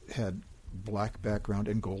had black background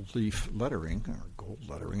and gold leaf lettering, or gold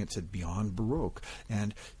lettering. It said Beyond Baroque.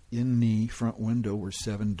 And in the front window were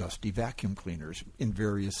 7 dusty vacuum cleaners in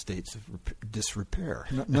various states of disrepair.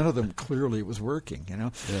 None of them clearly was working, you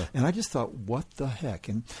know. Yeah. And I just thought, what the heck?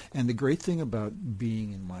 And the great thing about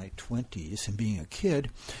being in my 20s and being a kid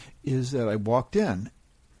is that I walked in,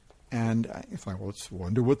 and I thought, well, let's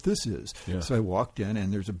wonder what this is. Yeah. So I walked in,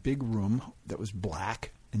 and there's a big room that was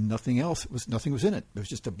black, and nothing else. Nothing was in it. It was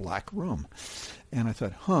just a black room. And I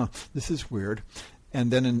thought, this is weird. And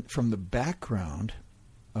then from the background,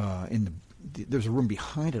 there's a room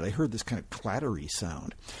behind it. I heard this kind of clattery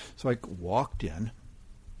sound. So I walked in,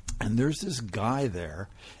 and there's this guy there,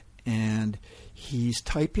 and he's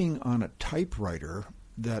typing on a typewriter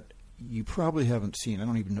that you probably haven't seen. I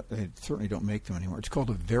don't even know. They certainly don't make them anymore. It's called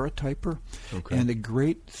a Verityper. Okay. And the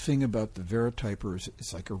great thing about the Verityper is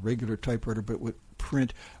it's like a regular typewriter, but it would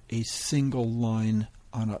print a single line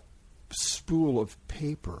on a spool of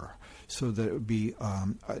paper, so that it would be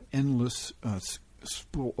an endless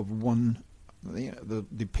spool of one.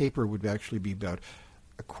 The paper would actually be about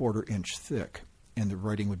a 1/4 inch thick, and the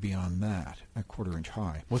writing would be on that, a 1/4 inch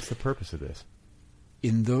high. What's the purpose of this?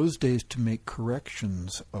 In those days, to make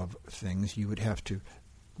corrections of things, you would have to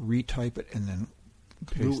retype it and then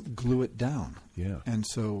glue it down. Yeah. And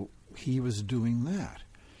so he was doing that.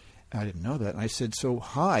 I didn't know that. And I said, "So,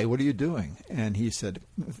 hi, what are you doing?" And he said,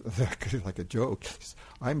 like a joke,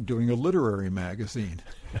 "I'm doing a literary magazine."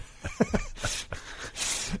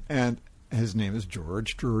 And his name is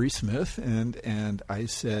George Drury Smith. And I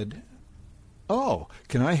said, "Oh,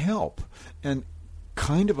 can I help?" And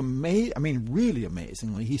kind of really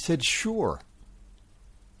amazingly, he said, "Sure."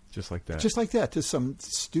 Just like that. Just like that, to some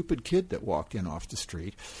stupid kid that walked in off the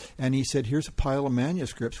street. And he said, "Here's a pile of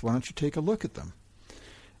manuscripts. Why don't you take a look at them?"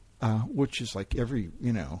 Which is like every,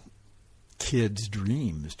 kid's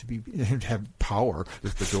dream is to have power.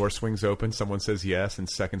 The door swings open, someone says yes, and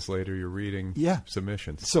seconds later you're reading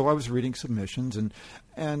submissions. So I was reading submissions, and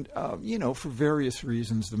for various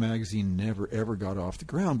reasons, the magazine never, ever got off the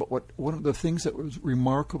ground. But one of the things that was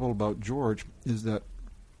remarkable about George is that,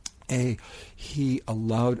 A, he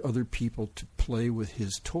allowed other people to play with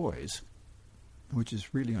his toys, which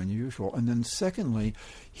is really unusual. And then secondly,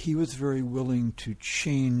 he was very willing to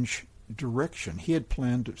change direction. He had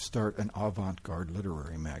planned to start an avant-garde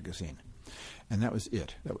literary magazine, and that was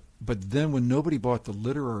it. But then when nobody bought the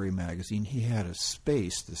literary magazine, he had a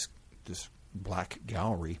space, this black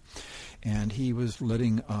gallery, and he was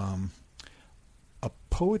letting a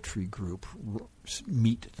poetry group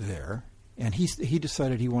meet there. And he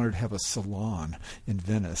decided he wanted to have a salon in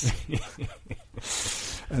Venice.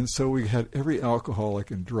 And so we had every alcoholic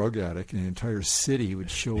and drug addict in the entire city would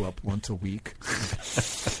show up once a week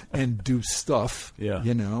and do stuff,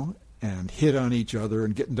 and hit on each other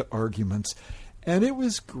and get into arguments. And it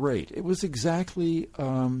was great. It was exactly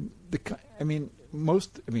in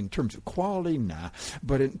terms of quality,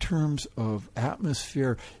 but in terms of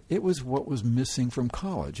atmosphere, it was what was missing from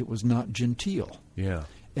college. It was not genteel. Yeah.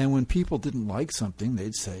 And when people didn't like something,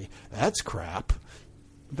 they'd say, "That's crap."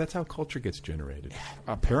 That's how culture gets generated.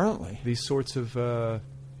 Apparently. These sorts of,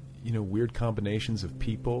 weird combinations of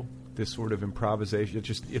people, this sort of improvisation. It's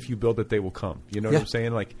just, if you build it, they will come. You know what I'm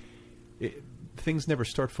saying? Like, things never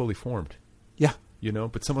start fully formed. Yeah.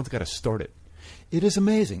 But someone's got to start it. It is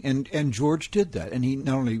amazing. And George did that. And he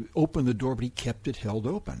not only opened the door, but he kept it held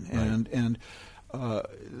open. Right. And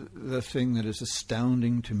the thing that is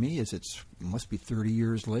astounding to me is it must be 30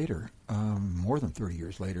 years later, more than 30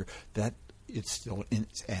 years later, that it's still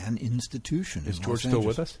an institution. Is George still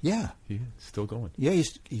with us? Yeah. He's still going. Yeah,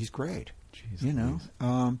 he's great. Jeez,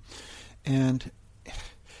 and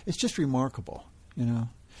it's just remarkable,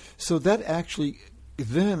 So that actually,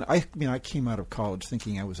 then, I came out of college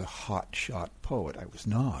thinking I was a hot-shot poet. I was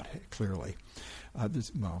not, clearly.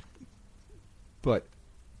 But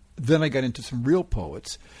then I got into some real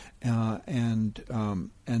poets, and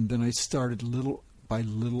then I started little by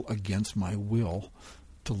little, against my will,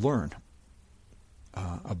 to learn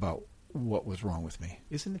about what was wrong with me.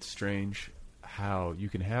 Isn't it strange how you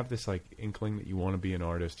can have this inkling that you want to be an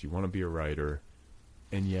artist, you want to be a writer,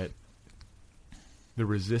 and yet the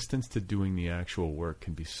resistance to doing the actual work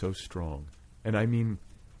can be so strong. And I mean,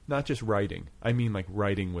 not just writing. I mean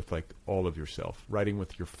writing with all of yourself, writing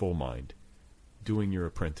with your full mind, doing your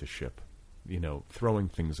apprenticeship, throwing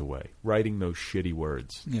things away, writing those shitty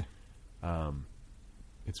words. Yeah.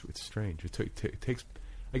 It's strange. It takes.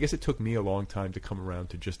 I guess it took me a long time to come around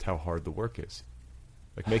to just how hard the work is,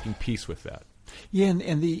 making peace with that. Yeah,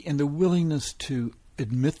 and the willingness to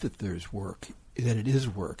admit that there's work, that it is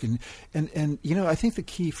work, and I think the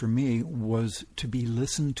key for me was to be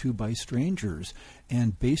listened to by strangers,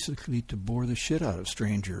 and basically to bore the shit out of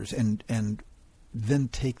strangers, and then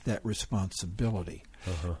take that responsibility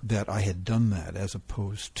that I had done that, as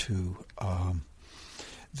opposed to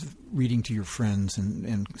reading to your friends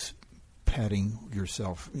and patting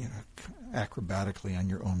yourself, acrobatically on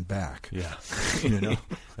your own back. Yeah. And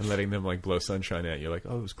letting them blow sunshine at you,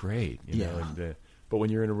 oh, it was great. And, but when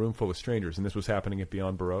you're in a room full of strangers, and this was happening at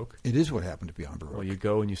Beyond Baroque. It is what happened to Beyond Baroque. Well, you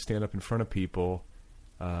go and you stand up in front of people,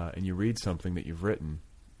 and you read something that you've written.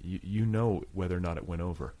 You know whether or not it went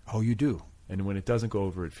over. Oh, you do. And when it doesn't go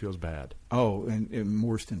over, it feels bad. Oh, and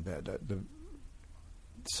worse than bad.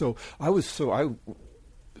 So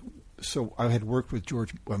I had worked with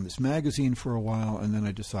George on this magazine for a while, and then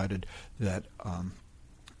I decided that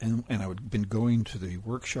And I had been going to the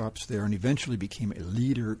workshops there and eventually became a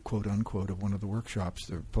leader, quote unquote, of one of the workshops,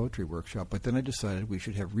 the poetry workshop. But then I decided we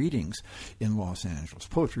should have readings in Los Angeles,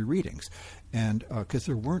 poetry readings. And because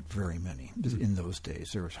there weren't very many in those days.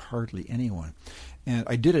 There was hardly anyone. And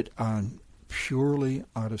I did it purely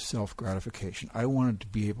out of self-gratification. I wanted to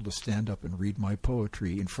be able to stand up and read my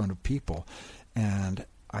poetry in front of people. And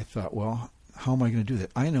I thought, well, how am I going to do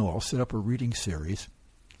that? I know I'll set up a reading series.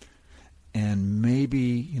 And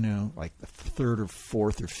maybe, like the third or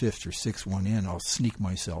fourth or fifth or sixth one in, I'll sneak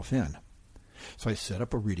myself in. So I set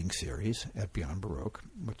up a reading series at Beyond Baroque,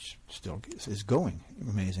 which still is going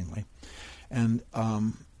amazingly. And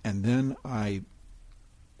then I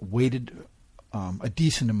waited a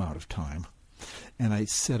decent amount of time, and I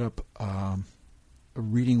set up a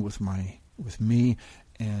reading with me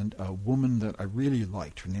and a woman that I really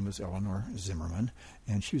liked. Her name was Eleanor Zimmerman,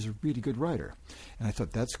 and she was a really good writer. And I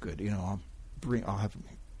thought, that's good. I'll have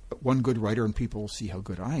one good writer, and people will see how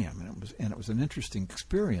good I am. And it was an interesting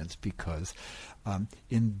experience because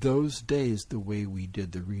in those days, the way we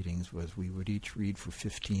did the readings was we would each read for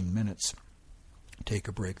 15 minutes, take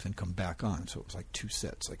a break, then come back on. So it was like 2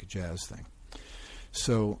 sets, like a jazz thing.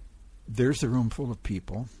 So there's a room full of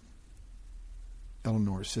people.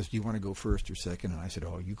 Eleanor says, do you want to go first or second? And I said,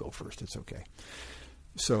 oh, you go first. It's okay.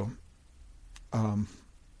 So,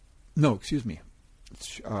 no, excuse me.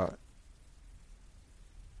 She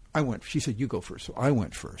said, you go first. So I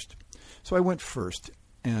went first. So I went first,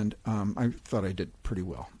 and I thought I did pretty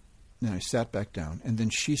well. Then I sat back down, and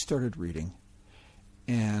then she started reading,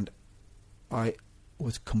 and I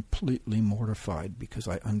was completely mortified because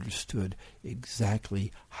I understood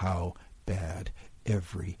exactly how bad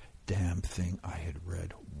every damn thing I had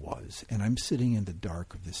read was. And I'm sitting in the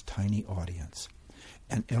dark of this tiny audience,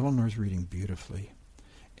 and Eleanor's reading beautifully.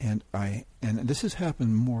 And this has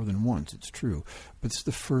happened more than once, it's true, but it's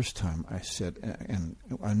the first time I said, and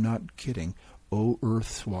I'm not kidding, "Oh, earth,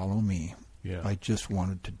 swallow me." Yeah. I just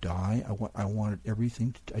wanted to die. I wanted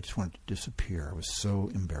everything. I just wanted to disappear. I was so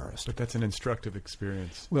embarrassed. But that's an instructive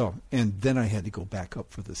experience. Well, and then I had to go back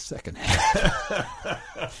up for the second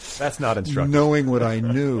half. That's not instructive. Knowing what I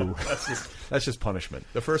knew. That's just punishment.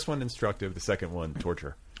 The first one instructive. The second one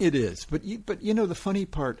torture. It is, but the funny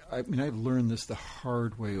part. I mean, I've learned this the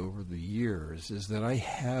hard way over the years. Is that I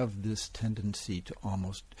have this tendency to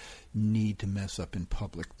almost need to mess up in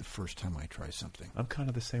public the first time I try something. I'm kind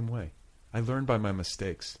of the same way. I learn by my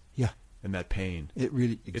mistakes. Yeah, and that pain. It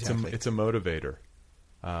really exactly. It's a motivator.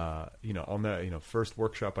 On the first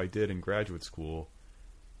workshop I did in graduate school,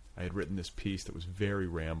 I had written this piece that was very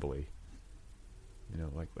rambly.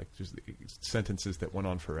 Like just sentences that went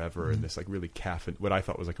on forever, and this like really what I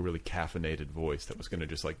thought was like a really caffeinated voice that was going to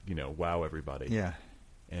just like wow everybody. Yeah.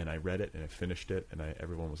 And I read it and I finished it, and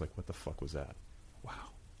everyone was like, "What the fuck was that?" Wow.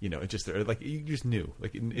 It just like you just knew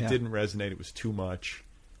like it didn't resonate. It was too much.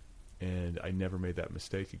 And I never made that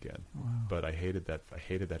mistake again. Wow. But I hated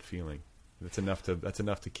that feeling. That's enough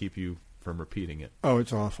to keep you from repeating it. Oh,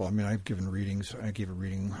 it's awful. I mean, I've given readings. I gave a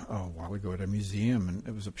reading a while ago at a museum, and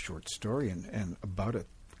it was a short story. And about a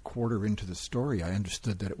quarter into the story, I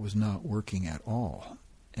understood that it was not working at all.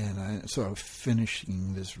 And so I was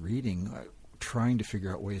finishing this reading, trying to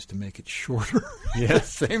figure out ways to make it shorter at the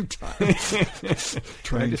same time.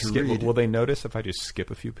 Trying to read. Will they notice if I just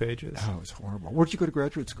skip a few pages? Oh, it was horrible. Where did you go to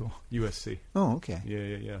graduate school? USC. Oh, okay.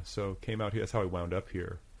 Yeah. So came out here. That's how I wound up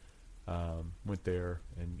here. Went there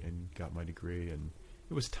and got my degree, and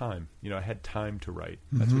it was time. I had time to write.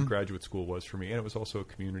 That's what graduate school was for me, and it was also a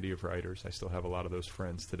community of writers. I still have a lot of those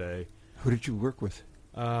friends today. Who did you work with?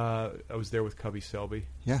 I was there with Cubby Selby.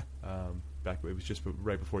 Yeah. It was just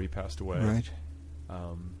right before he passed away. Right.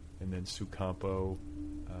 And then Sue Campo,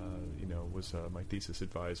 was my thesis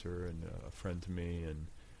advisor and a friend to me. And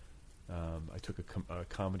I took a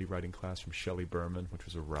comedy writing class from Shelley Berman, which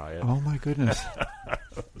was a riot. Oh my goodness!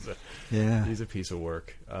 Yeah. He's a piece of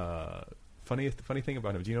work. Funny thing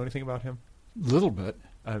about him. Do you know anything about him? A little bit.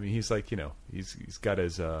 I mean, he's like he's got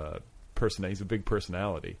his he's a big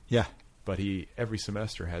personality. Yeah. But he every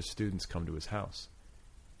semester has students come to his house.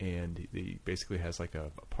 And he basically has like a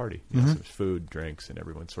party. So there's food, drinks, and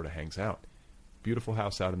everyone sort of hangs out. Beautiful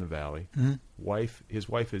house out in the valley. His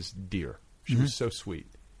wife is dear. She was so sweet,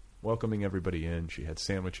 welcoming everybody in. She had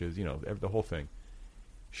sandwiches, the whole thing.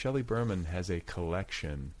 Shelley Berman has a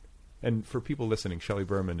collection, and for people listening, Shelley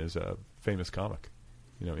Berman is a famous comic.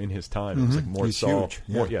 In his time, it was like Mort Saul.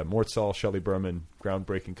 Huge. Yeah. Mort Saul, Shelley Berman,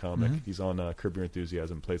 groundbreaking comic. He's on Curb Your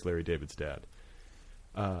Enthusiasm, plays Larry David's dad.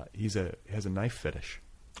 He has a knife fetish.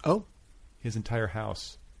 Oh. His entire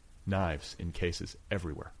house, knives in cases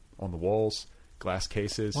everywhere. On the walls, glass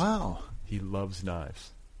cases. Wow. He loves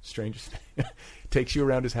knives. Strangest thing. Takes you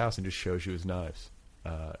around his house and just shows you his knives.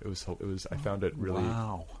 It was. I found it really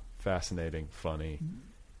fascinating, funny.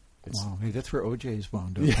 Wow, hey, that's where OJ's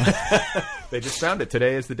wound up. They just found it.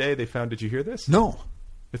 Today is the day they found. Did you hear this? No.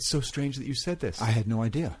 It's so strange that you said this. I had no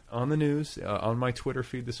idea. On the news, on my Twitter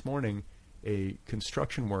feed this morning, a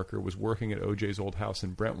construction worker was working at OJ's old house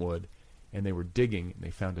in Brentwood, and they were digging, and they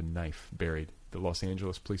found a knife buried. The Los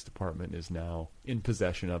Angeles Police Department is now in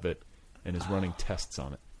possession of it and is running tests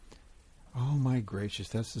on it. Oh, my gracious.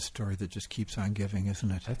 That's the story that just keeps on giving, isn't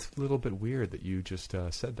it? That's a little bit weird that you just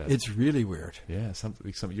said that. It's really weird. Yeah,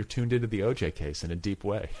 you're tuned into the OJ case in a deep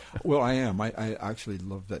way. Well, I am. I actually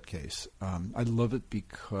love that case. I love it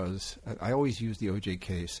because I always use the OJ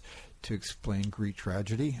case to explain Greek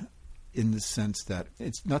tragedy, in the sense that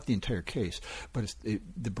it's not the entire case, but it's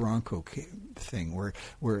the Bronco thing, where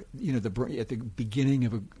at the beginning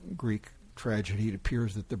of a Greek tragedy, it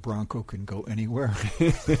appears that the Bronco can go anywhere.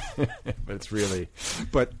 But it's really,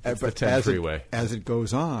 but the 10 freeway. As it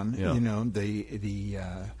goes on,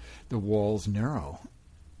 the walls narrow,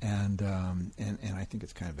 and I think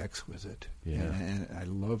it's kind of exquisite. Yeah, and I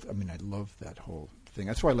love that whole thing.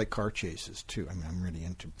 That's why I like car chases too. I mean, I'm really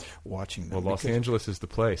into watching them. Well, Los Angeles is the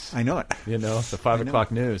place. I know it. The 5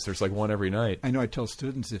 o'clock news. There's like one every night. I know. I tell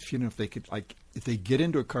students if they could, if they get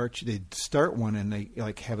into a car, they'd start one and they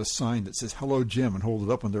have a sign that says "Hello, Jim" and hold it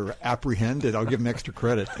up when they're apprehended. I'll give them extra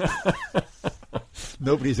credit.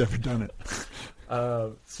 Nobody's ever done it.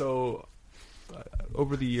 So,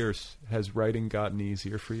 over the years, has writing gotten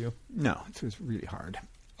easier for you? No, it's really hard.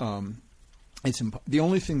 The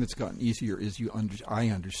only thing that's gotten easier is I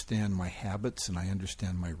understand my habits and I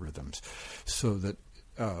understand my rhythms, so that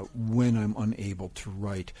when I'm unable to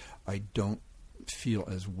write, I don't feel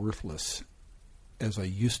as worthless as I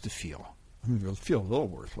used to feel. I mean, I feel a little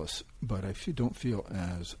worthless, but I don't feel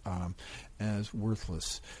as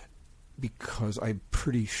worthless, because I'm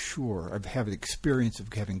pretty sure I've had the experience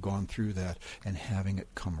of having gone through that and having it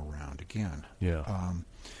come around again. Yeah.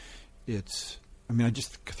 I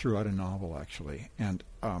just threw out a novel, actually, and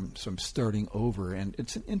so I'm starting over, and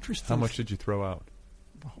it's an interesting... How much did you throw out?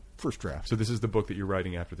 First draft. So this is the book that you're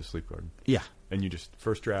writing after The Sleep Garden? Yeah. And you just,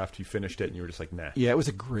 first draft, you finished it, and you were just like, nah. Yeah, it was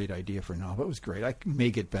a great idea for a novel. It was great. I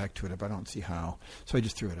may get back to it, but I don't see how. So I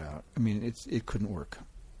just threw it out. I mean, it couldn't work.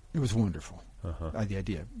 It was wonderful, the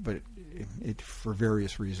idea, but it for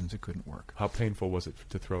various reasons, it couldn't work. How painful was it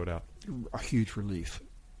to throw it out? A huge relief.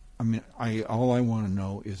 I mean, all I want to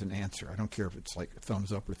know is an answer. I don't care if it's like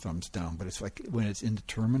thumbs up or thumbs down, but it's like when it's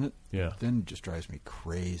indeterminate, then it just drives me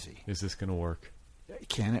crazy. Is this going to work?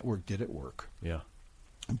 Can it work? Did it work? Yeah.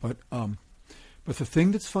 But the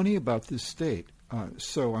thing that's funny about this state,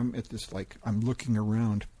 so I'm at this, I'm looking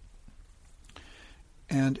around,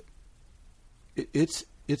 and it's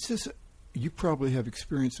this. You probably have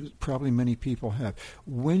experienced, probably many people have.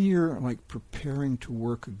 When you're preparing to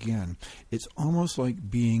work again, it's almost like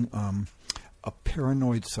being a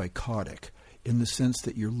paranoid psychotic, in the sense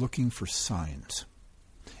that you're looking for signs.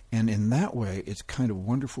 And in that way, it's kind of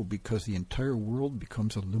wonderful because the entire world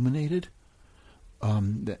becomes illuminated.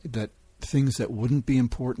 That things that wouldn't be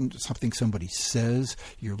important, something somebody says,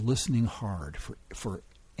 you're listening hard for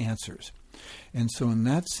answers. And so in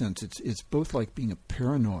that sense, it's both like being a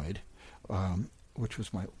paranoid, which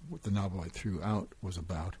was what the novel I threw out was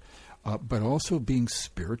about, but also being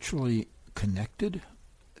spiritually connected,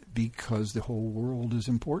 because the whole world is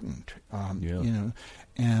important. And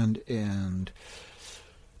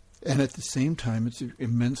at the same time, it's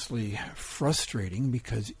immensely frustrating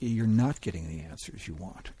because you're not getting the answers you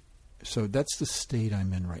want. So that's the state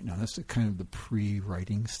I'm in right now. That's the kind of the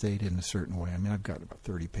pre-writing state in a certain way. I mean, I've got about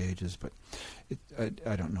 30 pages, but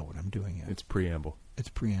I don't know what I'm doing yet. It's preamble. It's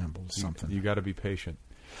preamble to something. You got to be patient.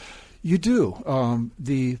 You do.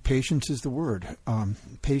 The patience is the word.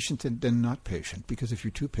 Patient and then not patient, because if you're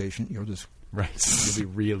too patient, you'll just... Right. You'll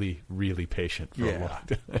be really, really patient for a long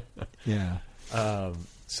time. Yeah.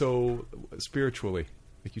 So spiritually,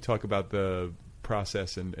 you talk about the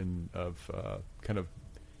process and of kind of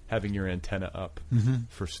having your antenna up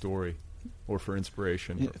for story or for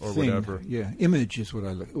inspiration or whatever. Yeah, image is what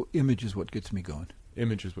I like. Image is what gets me going.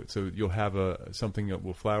 Image is what. So you'll have something that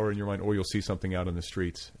will flower in your mind, or you'll see something out in the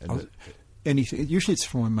streets. And anything. Usually it's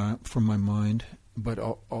from my mind, but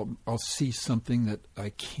I'll see something that I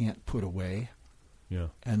can't put away. Yeah.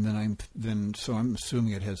 And then I'm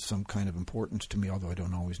assuming it has some kind of importance to me, although I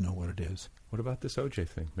don't always know what it is. What about this OJ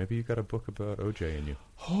thing? Maybe you got a book about OJ in you.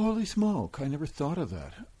 Holy smoke! I never thought of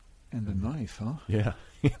that. And the knife, huh? Yeah.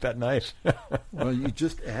 that knife. Well, you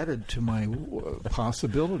just added to my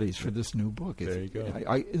possibilities for this new book. There you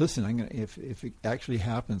go. Listen, I'm gonna if it actually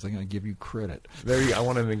happens, I'm going to give you credit. There you. I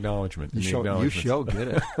want an acknowledgement. You shall get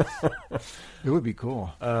it. It would be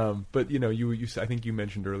cool. But you I think you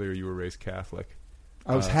mentioned earlier you were raised Catholic.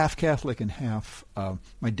 I was half Catholic and half.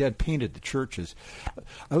 My dad painted the churches.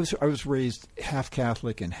 I was raised half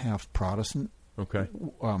Catholic and half Protestant. Okay.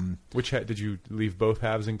 Did you leave both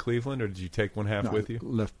halves in Cleveland, or did you take one half with you? I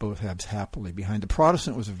left both halves happily behind. The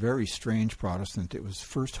Protestant was a very strange Protestant. It was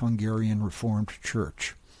First Hungarian Reformed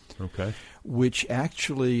Church. Okay. Which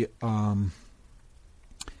actually, I'm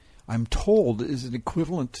told, is an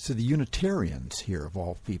equivalent to the Unitarians here, of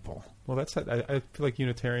all people. Well, I feel like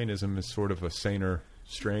Unitarianism is sort of a saner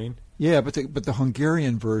strain. Yeah, but the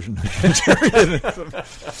Hungarian version of Unitarianism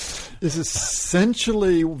is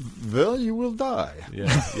essentially, well, you will die.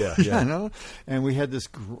 Yeah. You know? And we had we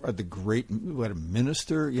had a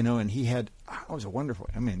minister, and he had, it was wonderful.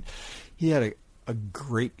 I mean, he had a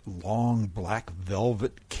great long black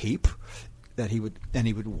velvet cape that he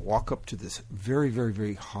would walk up to this very, very,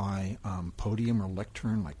 very high podium or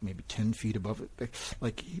lectern, like maybe 10 feet above it,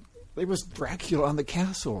 like there was Dracula on the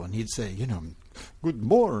castle, and he'd say, good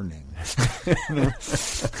morning.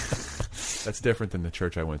 That's different than the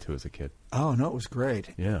church I went to as a kid. Oh, no, it was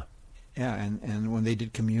great. Yeah. Yeah, and when they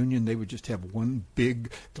did communion, they would just have one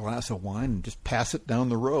big glass of wine and just pass it down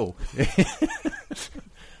the row.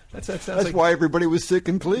 That's like, why everybody was sick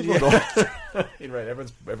in Cleveland. Yeah. Right,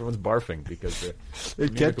 everyone's barfing because they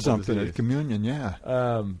get something at communion.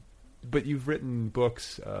 Yeah. But you've written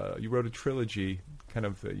books. You wrote a trilogy, kind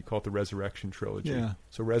of. You call it the Resurrection Trilogy. Yeah.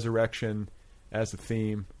 So resurrection as a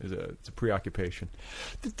theme it's a preoccupation.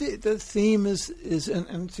 The theme is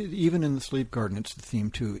and even in the Sleep Garden, it's the theme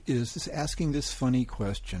too. Is this asking this funny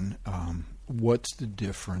question? What's the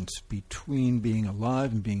difference between being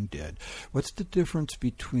alive and being dead? What's the difference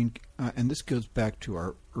between, and this goes back to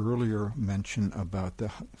our earlier mention about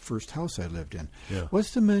the first house I lived in. Yeah.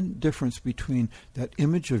 What's the difference between that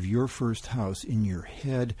image of your first house in your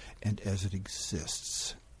head and as it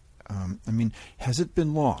exists? Has it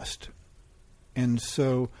been lost? And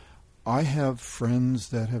so I have friends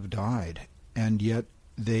that have died, and yet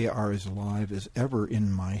they are as alive as ever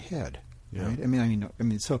in my head. Yeah.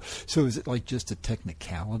 Right? So is it like just a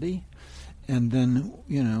technicality? And then,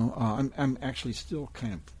 I'm actually still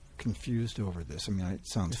kind of confused over this. It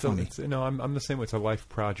sounds funny. I'm the same way. It's a life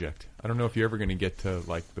project. I don't know if you're ever going to get to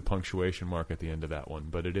like the punctuation mark at the end of that one,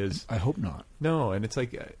 but it is. I hope not. No, and it's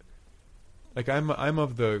like I'm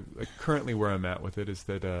of the currently where I'm at with it is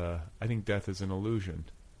that I think death is an illusion.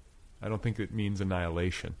 I don't think it means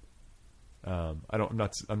annihilation. I'm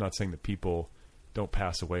not saying that people don't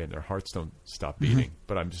pass away and their hearts don't stop beating.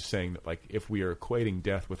 But I'm just saying that, like, if we are equating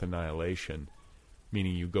death with annihilation,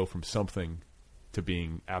 meaning you go from something to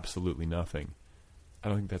being absolutely nothing, I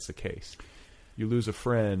don't think that's the case. You lose a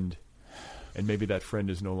friend, and maybe that friend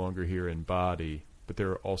is no longer here in body, but there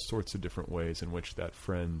are all sorts of different ways in which that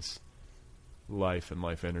friend's life and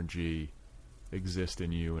life energy exist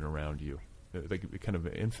in you and around you. Like, kind of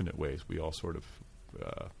infinite ways we all sort of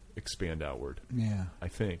expand outward. Yeah, I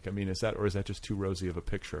think. Is that just too rosy of a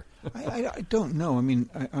picture? I don't know. On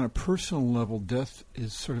a personal level, death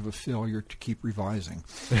is sort of a failure to keep revising.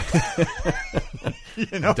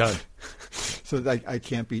 Done. So I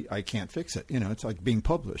can't fix it. It's like being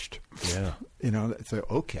published. Yeah. So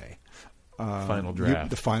okay. Final draft.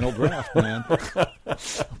 The final draft, man.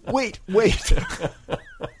 Wait.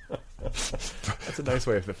 That's a nice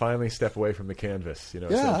way to finally step away from the canvas,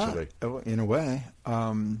 essentially. In a way.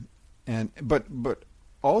 But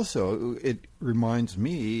also it reminds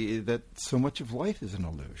me that so much of life is an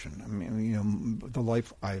illusion. The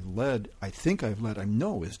life I've led, I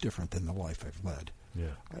know is different than the life I've led.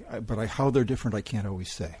 Yeah. But how they're different, I can't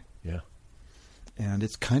always say. Yeah. And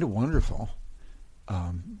it's kind of wonderful.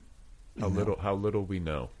 How little we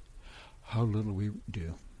know. How little we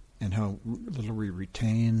do. And how little we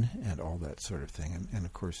retain and all that sort of thing. And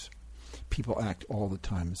of course, people act all the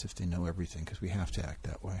time as if they know everything because we have to act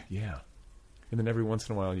that way. Yeah. And then every once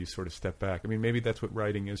in a while you sort of step back. Maybe that's what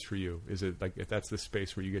writing is for you. Is it like if that's the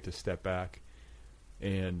space where you get to step back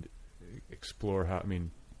and explore how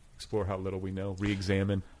little we know,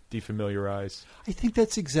 re-examine, defamiliarize? I think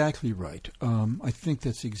that's exactly right.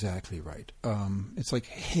 It's like,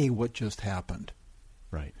 hey, what just happened?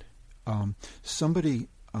 Right. Somebody...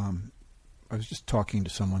 I was just talking to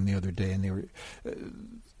someone the other day, and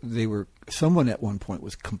someone at one point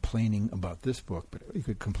was complaining about this book, but you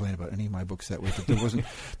could complain about any of my books that way. But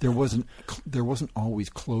there wasn't always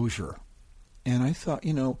closure, and I thought,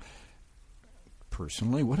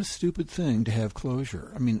 personally, what a stupid thing to have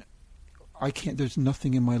closure. I mean, there's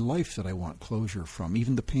nothing in my life that I want closure from,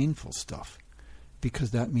 even the painful stuff.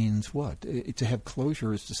 Because that means what? To have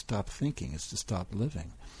closure is to stop thinking, is to stop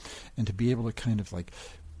living. And to be able to kind of like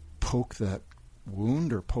poke that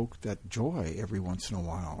wound or poke that joy every once in a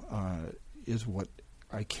while is what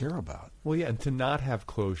I care about. Well, yeah, and to not have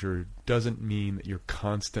closure doesn't mean that you're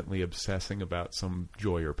constantly obsessing about some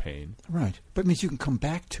joy or pain. Right. But it means you can come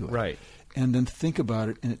back to it. Right. And then think about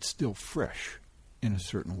it, and it's still fresh in a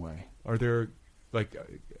certain way. Are there, like,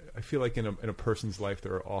 I feel like in a person's life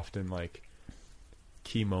there are often, like,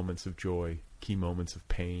 key moments of joy, key moments of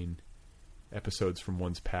pain, episodes from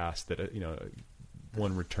one's past that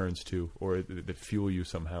one returns to, or that fuel you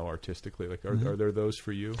somehow artistically. Like, are there those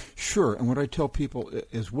for you? Sure. And what I tell people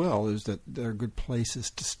as well is that there are good places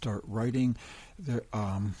to start writing. There,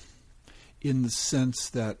 in the sense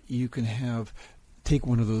that you can take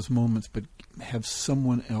one of those moments, but have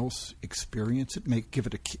someone else experience it,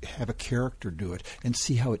 have a character do it, and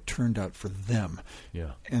see how it turned out for them.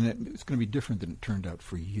 Yeah. And it's going to be different than it turned out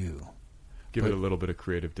for you. Give it a little bit of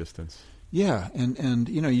creative distance. Yeah, and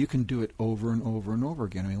you can do it over and over and over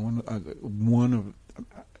again. I mean, one of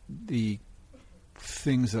the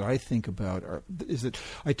things that I think about is that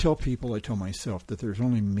I tell myself that there's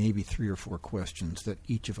only maybe 3 or 4 questions that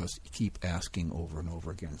each of us keep asking over and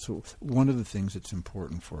over again. So one of the things that's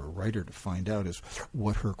important for a writer to find out is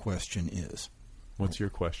what her question is. What's your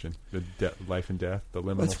question? The life and death, the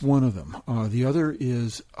liminals? That's one of them. The other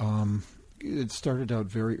is, it started out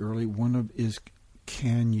very early. Is,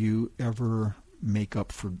 can you ever make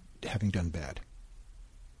up for having done bad?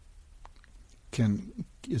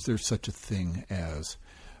 Is there such a thing as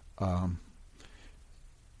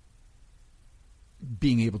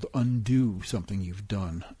being able to undo something you've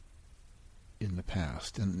done in the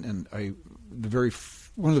past? And one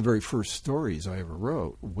of the very first stories I ever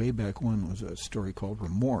wrote way back when was a story called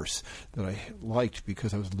Remorse that I liked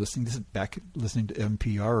because I was listening. This is back listening to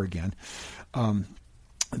NPR again.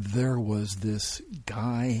 There was this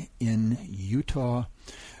guy in Utah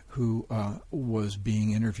who was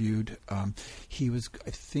being interviewed. He was, I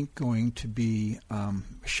think, going to be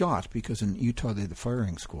shot because in Utah they had the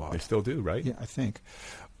firing squad. They still do, right? Yeah, I think.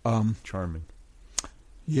 Charming.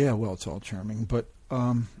 Yeah, well, it's all charming. But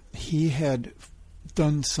he had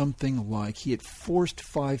done something like he had forced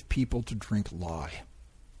 5 people to drink lye,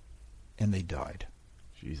 and they died.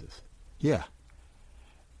 Jesus. Yeah.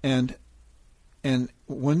 And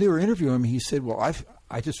when they were interviewing him, he said, well,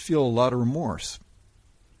 I just feel a lot of remorse.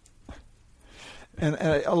 And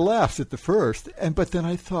I laughed at the first, but then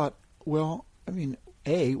I thought, well, I mean,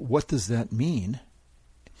 A, what does that mean?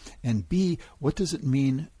 And B, what does it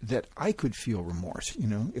mean that I could feel remorse?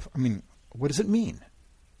 What does it mean?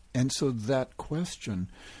 And so that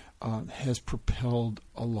question has propelled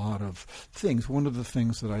a lot of things. One of the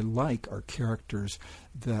things that I like are characters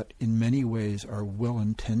that in many ways are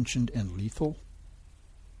well-intentioned and lethal.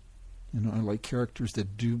 I like characters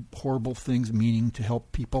that do horrible things meaning to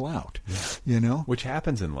help people out, Which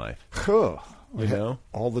happens in life.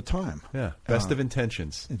 All the time. Yeah. Best of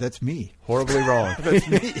intentions. That's me. Horribly wrong. That's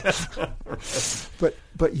me.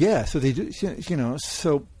 But yeah, so they do,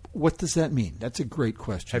 so what does that mean? That's a great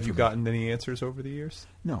question. Have you gotten any answers over the years?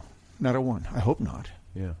 No, not a one. I hope not.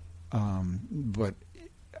 Yeah. But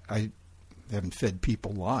I haven't fed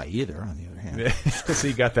people lye either, on the other hand. So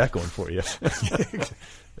you got that going for you.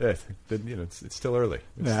 It's still early.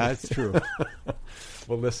 That's true.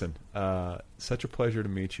 Well, listen, such a pleasure to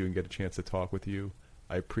meet you and get a chance to talk with you.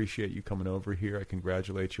 I appreciate you coming over here. I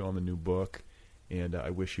congratulate you on the new book, and I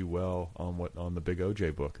wish you well on the big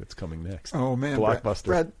OJ book that's coming next. Oh man, Blockbuster.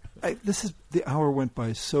 Brad, the hour went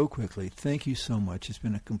by so quickly. Thank you so much. It's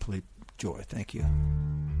been a complete joy. Thank you.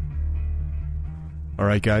 All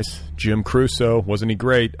right, guys. Jim Crusoe, wasn't he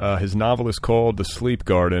great? His novel is called The Sleep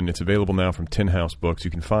Garden. It's available now from Tin House Books. You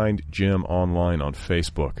can find Jim online on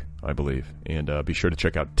Facebook, I believe. And be sure to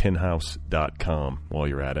check out tinhouse.com while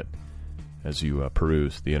you're at it as you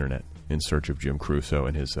peruse the internet in search of Jim Crusoe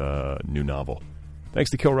and his new novel. Thanks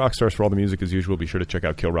to Kill Rock Stars for all the music as usual. Be sure to check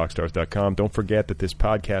out killrockstars.com. Don't forget that this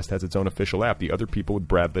podcast has its own official app, the Other People with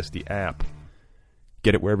Brad Listy app.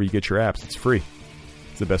 Get it wherever you get your apps. It's free.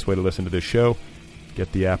 It's the best way to listen to this show.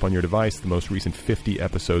 Get the app on your device. The most recent 50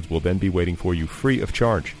 episodes will then be waiting for you free of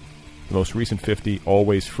charge. The most recent 50,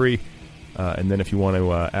 always free. And then if you want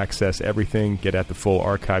to access everything, get at the full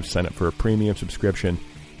archive, sign up for a premium subscription.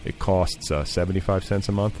 It costs 75 cents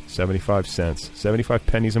a month, 75 cents, 75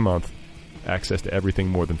 pennies a month. Access to everything,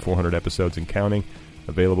 more than 400 episodes and counting.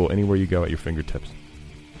 Available anywhere you go at your fingertips.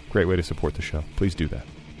 Great way to support the show. Please do that.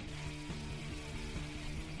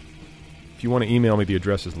 If If you want to email me, the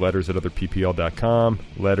address is letters@otherppl.com.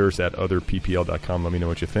 Letters@otherppl.com. Let me know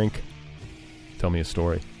what you think. Tell me a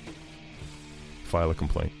story. File a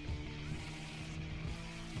complaint.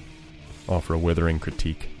 Offer a withering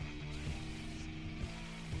critique.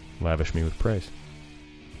 Lavish me with praise.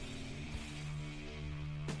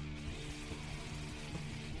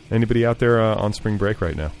 Anybody out there on spring break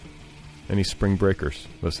right now? Any spring breakers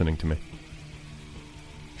listening to me?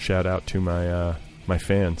 Shout out to my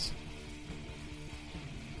fans.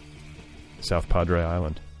 South Padre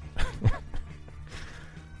Island.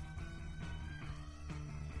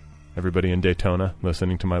 Everybody in Daytona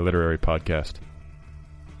listening to my literary podcast.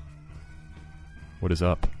 What is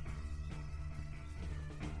up?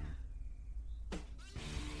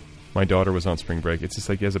 My daughter was on spring break. It's just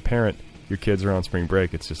like, as a parent, your kids are on spring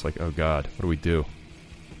break. It's just like, oh God, what do we do?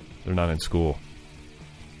 They're not in school.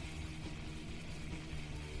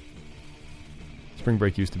 Spring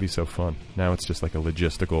break used to be so fun. Now it's just like a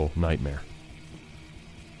logistical nightmare.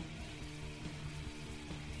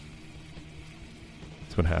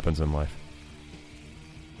 That's what happens in life.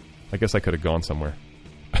 I guess I could have gone somewhere.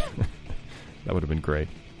 That would have been great.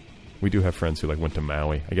 We do have friends who went to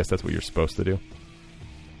Maui. I guess that's what you're supposed to do.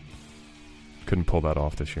 Couldn't pull that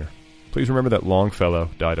off this year. Please remember that Longfellow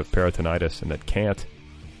died of peritonitis and that Kant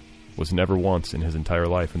was never once in his entire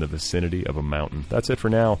life in the vicinity of a mountain. That's it for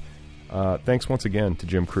now. Thanks once again to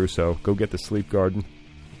Jim Crusoe. Go get the Sleep Garden.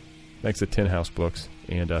 Thanks to Tin House Books.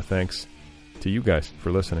 And thanks to you guys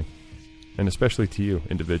for listening. And especially to you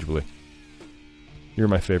individually. You're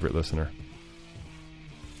my favorite listener.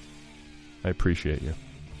 I appreciate you.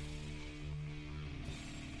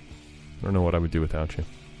 I don't know what I would do without you.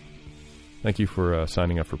 Thank you for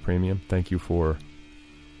signing up for Premium. Thank you for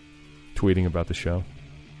tweeting about the show.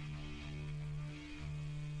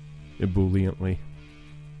 Ebulliently.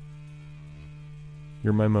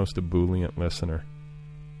 You're my most ebullient listener.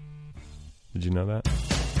 Did you know that?